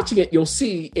you're watching it, you'll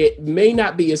see it may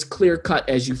not be as clear-cut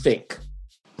as you think.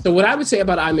 So what I would say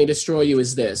about I May Destroy You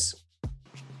is this.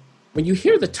 When you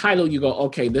hear the title, you go,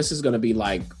 okay, this is going to be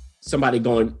like somebody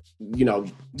going,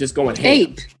 just going ham.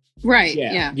 Ape. Right.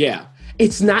 Yeah.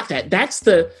 It's not that.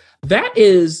 That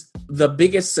is the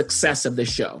biggest success of the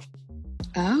show.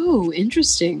 Oh,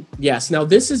 interesting. Yes. Now,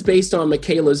 this is based on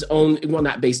Michaela's own, well,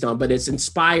 not based on, but it's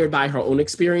inspired by her own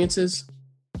experiences.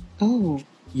 Oh.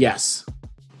 Yes.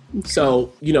 Okay.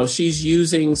 So, she's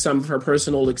using some of her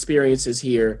personal experiences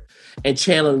here and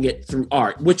channeling it through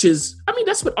art, which is,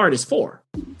 that's what art is for.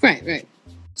 Right.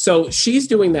 So she's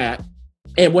doing that.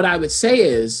 And what I would say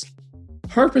is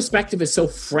her perspective is so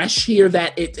fresh here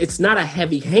that it's not a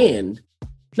heavy hand,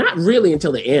 not really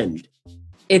until the end.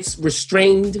 It's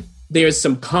restrained. There's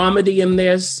some comedy in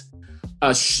this.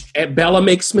 Bella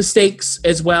makes mistakes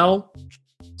as well.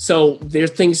 So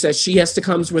there's things that she has to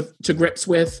come to grips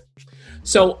with.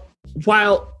 So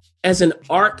while as an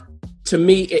arc, to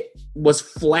me, it was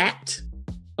flat,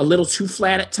 a little too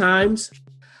flat at times,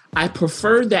 I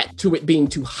prefer that to it being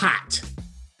too hot.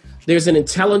 There's an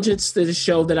intelligence to the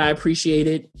show that I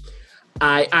appreciated.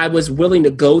 I was willing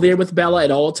to go there with Bella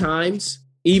at all times,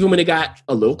 even when it got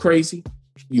a little crazy.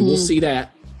 You will see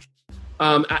that.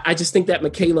 I just think that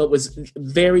Michaela was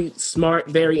very smart,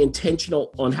 very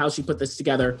intentional on how she put this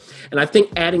together. And I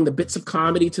think adding the bits of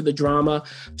comedy to the drama,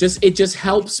 it just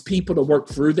helps people to work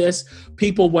through this.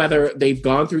 People, whether they've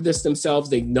gone through this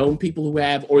themselves, they've known people who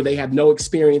have, or they have no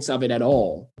experience of it at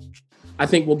all. I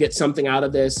think we'll get something out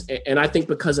of this. And I think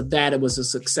because of that, it was a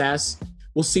success.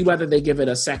 We'll see whether they give it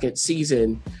a second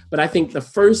season. But I think the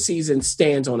first season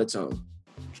stands on its own.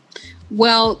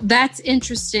 Well, that's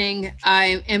interesting.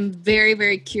 I am very,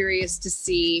 very curious to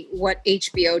see what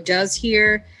HBO does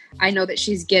here. I know that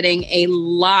she's getting a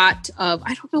lot of,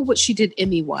 I don't know what she did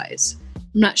Emmy-wise.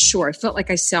 I'm not sure. I felt like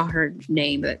I saw her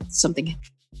name, that something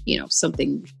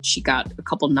she got a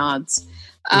couple nods.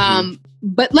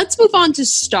 But let's move on to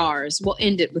stars. We'll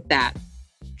end it with that.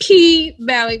 P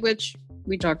Valley, which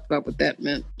We talked about what that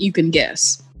meant. You can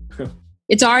guess.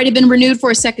 It's already been renewed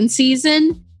for a second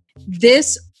season.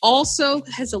 This also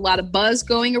has a lot of buzz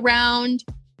going around.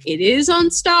 It is on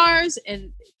Starz,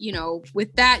 and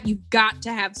with that, you've got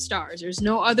to have Starz. There's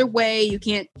no other way. You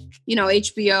can't,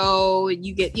 HBO,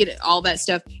 you get all that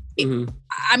stuff.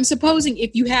 I'm supposing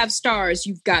if you have Starz,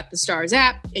 you've got the Starz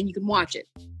app and you can watch it.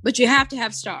 But you have to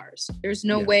have Starz. There's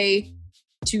no way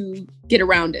to get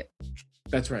around it.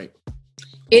 That's right.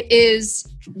 It is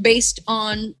based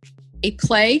on a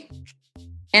play.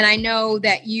 And I know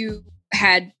that you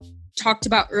had talked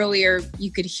about earlier,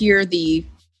 you could hear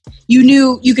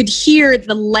you could hear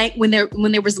when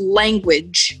there was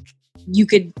language, you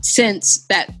could sense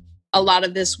that a lot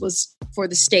of this was for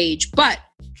the stage, but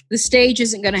the stage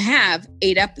isn't going to have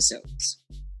 8 episodes.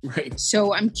 Right.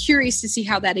 So I'm curious to see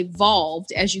how that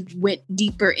evolved as you went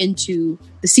deeper into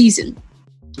the season.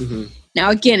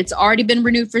 Now, again, it's already been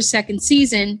renewed for a second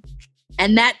season,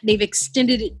 and that they've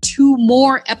extended it 2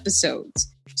 more episodes.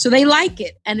 So they like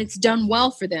it, and it's done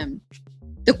well for them.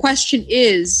 The question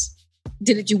is,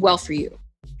 did it do well for you?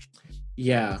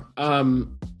 Yeah.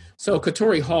 So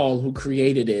Katori Hall, who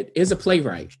created it, is a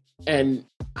playwright. And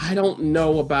I don't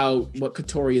know about what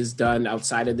Katori has done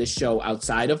outside of this show,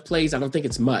 outside of plays. I don't think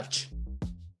it's much.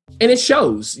 And it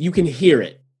shows. You can hear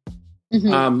it.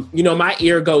 My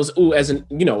ear goes, ooh, as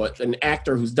an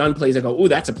actor who's done plays, I go, ooh,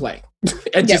 that's a play.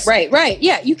 Right.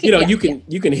 Yeah, you can.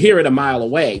 You can hear it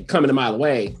coming a mile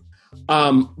away.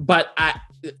 But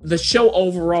the show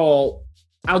overall,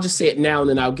 I'll just say it now and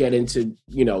then I'll get into,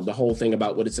 the whole thing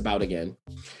about what it's about again.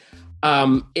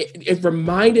 It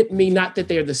reminded me, not that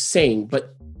they're the same,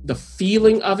 but the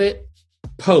feeling of it,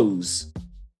 Pose.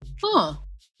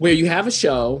 Where you have a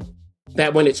show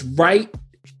that when it's right,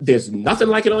 there's nothing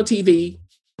like it on TV,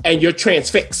 and you're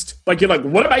transfixed. Like, you're like,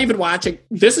 what am I even watching?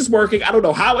 This is working. I don't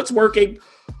know how it's working.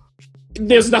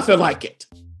 There's nothing like it.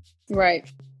 Right.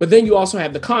 But then you also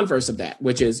have the converse of that,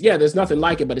 which is, there's nothing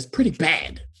like it, but it's pretty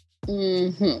bad.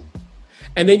 And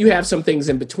then you have some things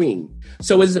in between.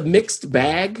 So it's a mixed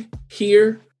bag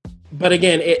here. But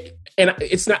again,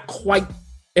 it's not quite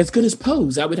as good as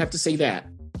Pose. I would have to say that.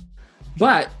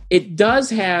 But it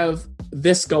does have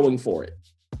this going for it.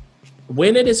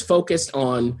 When it is focused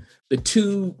on the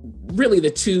two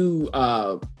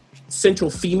central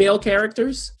female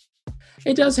characters,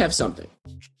 it does have something.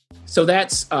 So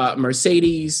that's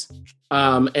Mercedes,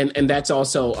 and that's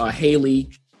also Haley,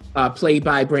 played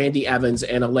by Brandy Evans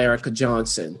and Alarica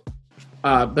Johnson.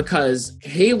 Because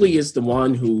Haley is the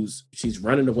one she's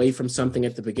running away from something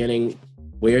at the beginning.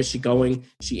 Where is she going?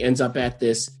 She ends up at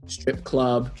this strip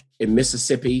club in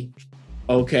Mississippi.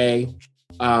 Okay.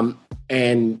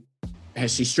 And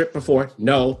has she stripped before?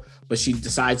 No. But she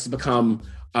decides to become,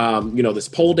 this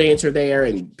pole dancer there,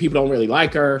 and people don't really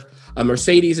like her.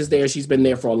 Mercedes is there. She's been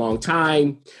there for a long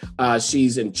time.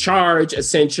 She's in charge,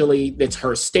 essentially. It's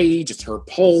her stage. It's her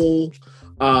pole.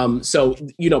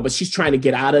 But she's trying to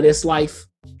get out of this life.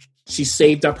 She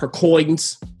saved up her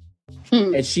coins,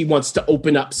 and she wants to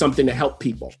open up something to help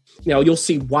people. You'll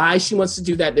see why she wants to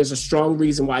do that. There's a strong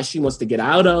reason why she wants to get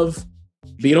out of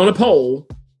being on a pole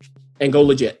and go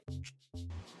legit.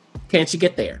 Can she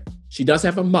get there? She does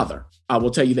have a mother. I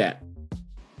will tell you that.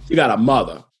 She got a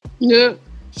mother. Yeah.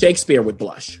 Shakespeare would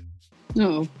blush.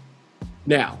 No.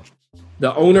 Now,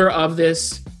 the owner of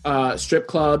this strip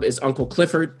club is Uncle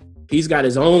Clifford. He's got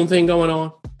his own thing going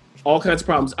on. All kinds of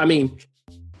problems. I mean,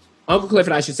 Uncle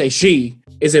Clifford, I should say, she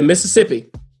is in Mississippi.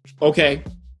 Okay.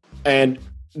 And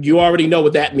you already know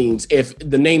what that means if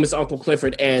the name is Uncle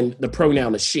Clifford and the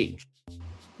pronoun is she.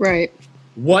 Right.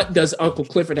 What does Uncle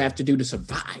Clifford have to do to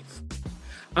survive?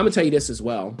 I'm going to tell you this as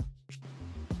well.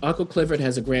 Uncle Clifford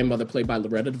has a grandmother played by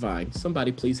Loretta Devine.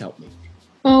 Somebody please help me.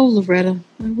 Oh, Loretta.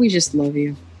 We just love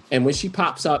you. And when she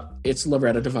pops up, it's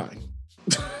Loretta Devine.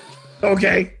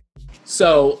 Okay.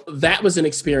 So that was an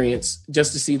experience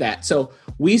just to see that. So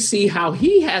we see how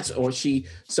she has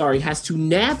to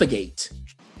navigate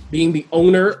being the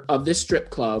owner of this strip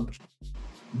club,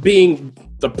 being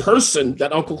the person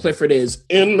that Uncle Clifford is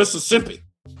in Mississippi.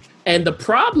 And the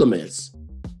problem is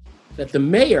that the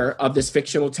mayor of this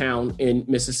fictional town in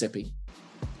Mississippi,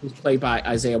 who's played by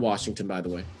Isaiah Washington, by the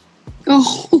way.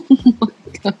 Oh my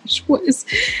gosh, what is...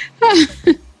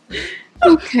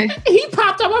 Okay. He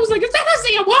popped up. I was like, is that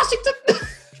Isaiah Washington?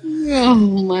 Oh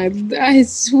my,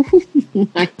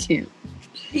 I can't.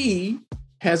 He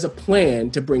has a plan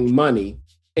to bring money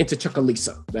into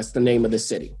Chucalissa. That's the name of the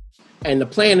city. And the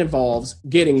plan involves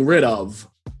getting rid of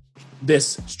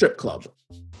this strip club.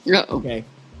 Uh-oh. Okay.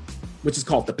 Which is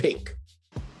called the Pink.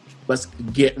 Let's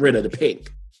get rid of the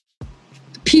Pink.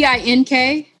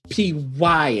 P-I-N-K?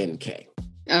 P-Y-N-K.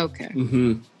 Okay.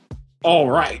 Mm-hmm. All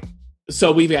right.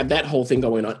 So we've got that whole thing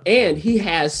going on. And he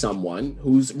has someone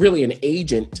who's really an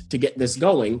agent to get this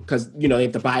going because, you know, they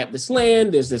have to buy up this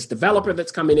land. There's this developer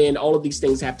that's coming in. All of these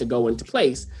things have to go into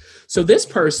place. So this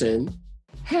person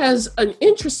has an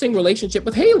interesting relationship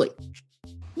with Haley.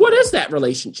 What is that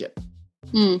relationship?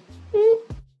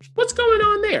 What's going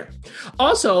on there?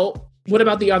 Also, what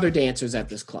about the other dancers at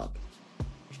this club?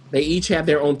 They each have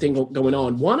their own thing going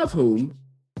on, one of whom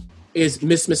is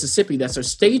Miss Mississippi. That's her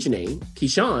stage name,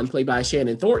 Keyshawn, played by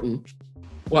Shannon Thornton.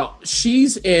 Well,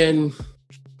 she's in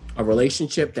a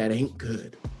relationship that ain't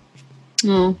good.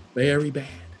 Very bad.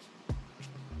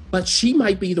 But she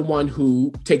might be the one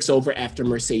who takes over after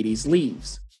Mercedes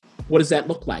leaves. What does that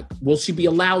look like? Will she be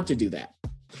allowed to do that?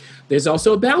 There's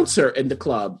also a bouncer in the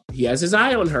club. He has his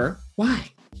eye on her.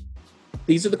 Why?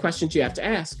 These are the questions you have to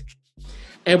ask.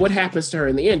 And what happens to her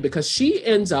in the end? Because she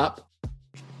ends up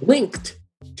linked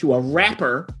to a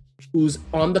rapper who's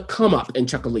on the come up in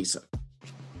Chucalissa.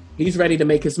 He's ready to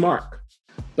make his mark.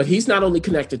 But he's not only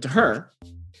connected to her,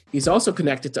 he's also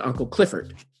connected to Uncle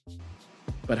Clifford.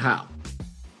 But how?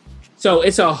 So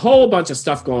it's a whole bunch of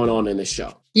stuff going on in this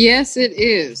show. Yes, it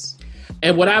is.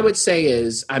 And what I would say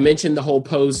is, I mentioned the whole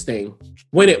Pose thing.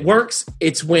 When it works,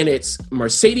 it's when it's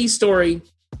Mercedes' story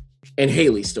and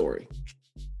Haley's story.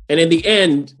 And in the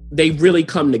end, they really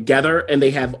come together and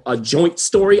they have a joint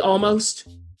story almost.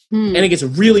 And it gets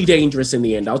really dangerous in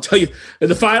the end. I'll tell you, in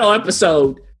the final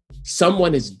episode,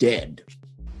 someone is dead.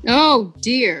 Oh,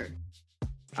 dear.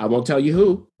 I won't tell you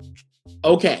who.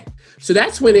 Okay. So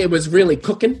that's when it was really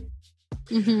cooking.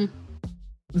 Mm-hmm.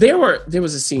 There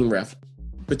was a scene, Ref,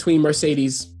 between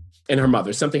Mercedes and her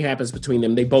mother. Something happens between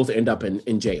them. They both end up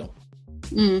in jail.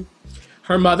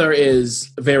 Her mother is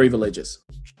very religious.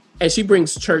 And she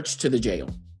brings church to the jail.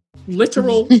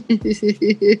 Literal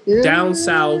down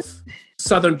south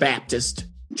Southern Baptist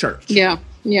church. Yeah.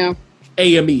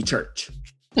 AME church.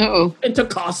 Uh-oh.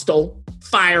 Pentecostal,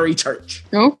 fiery church.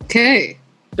 Okay.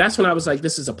 That's when I was like,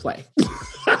 this is a play.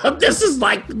 This is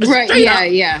like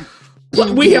right. Yeah.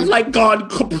 We have like gone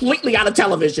completely out of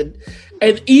television.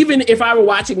 And even if I were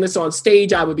watching this on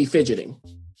stage, I would be fidgeting.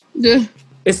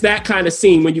 It's that kind of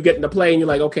scene when you get in the play and you're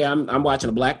like, okay, I'm watching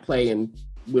a black play and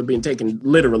we're being taken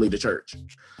literally to church.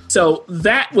 So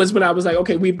that was when I was like,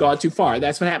 okay, we've gone too far.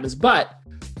 That's what happens. But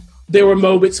there were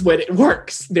moments when it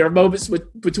works. There are moments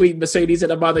between Mercedes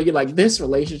and her mother. You're like, this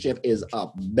relationship is a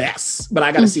mess, but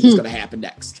I got to see what's going to happen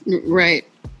next. Right.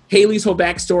 Haley's whole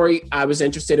backstory, I was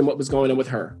interested in what was going on with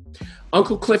her.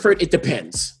 Uncle Clifford, it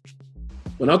depends.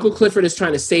 When Uncle Clifford is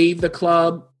trying to save the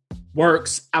club,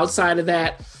 works. Outside of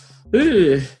that,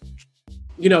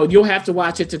 you'll have to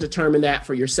watch it to determine that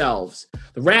for yourselves.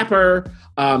 The rapper,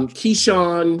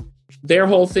 Keyshawn, their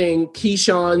whole thing,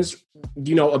 Keyshawn's,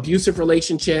 abusive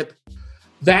relationship,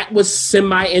 that was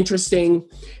semi-interesting.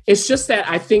 It's just that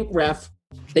I think, Ref,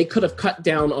 they could have cut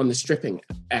down on the stripping,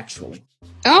 actually.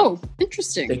 Oh,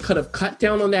 interesting. They could have cut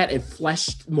down on that and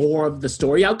fleshed more of the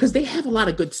story out because they have a lot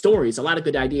of good stories, a lot of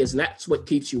good ideas, and that's what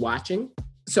keeps you watching.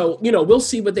 So, we'll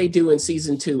see what they do in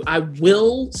season 2. I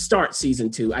will start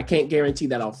season 2. I can't guarantee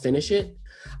that I'll finish it.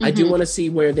 I do want to see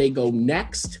where they go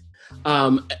next.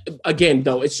 Again,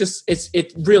 though,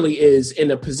 it really is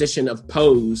in a position of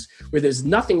Pose where there's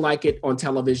nothing like it on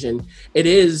television. It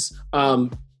is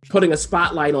putting a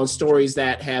spotlight on stories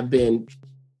that have been,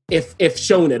 if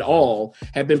shown at all,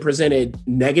 have been presented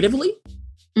negatively.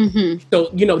 So,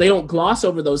 they don't gloss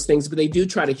over those things, but they do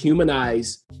try to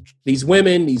humanize these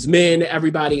women, these men,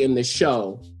 everybody in this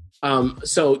show.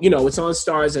 So, it's on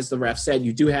Stars, as the Ref said.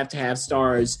 You do have to have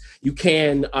Stars. You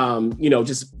can,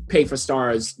 just pay for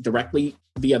Stars directly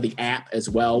via the app as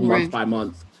well, month by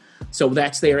month. So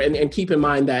that's there. And keep in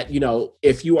mind that,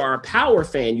 if you are a Power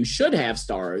fan, you should have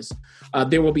Stars.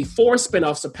 There will be 4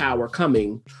 spinoffs of Power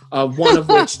coming, one of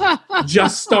which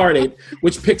just started,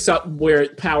 which picks up where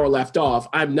Power left off.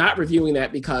 I'm not reviewing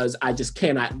that because I just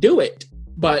cannot do it.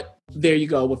 But there you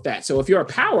go with that. So if you're a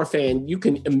Power fan, you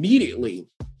can immediately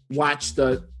watch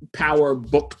the Power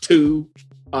Book 2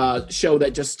 show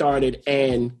that just started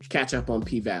and catch up on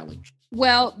P-Valley.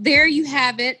 Well, there you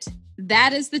have it.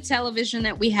 That is the television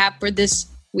that we have for this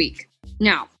week.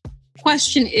 Now,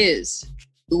 question is,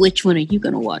 which one are you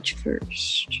going to watch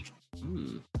first?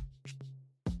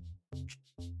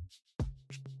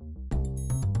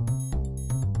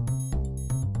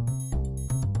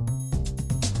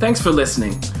 Thanks for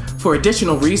listening. For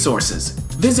additional resources,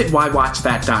 visit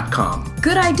whywatchthat.com.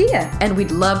 Good idea, and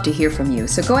we'd love to hear from you.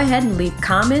 So go ahead and leave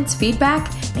comments,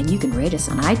 feedback, and you can rate us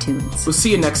on iTunes. We'll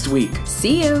see you next week.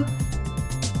 See you.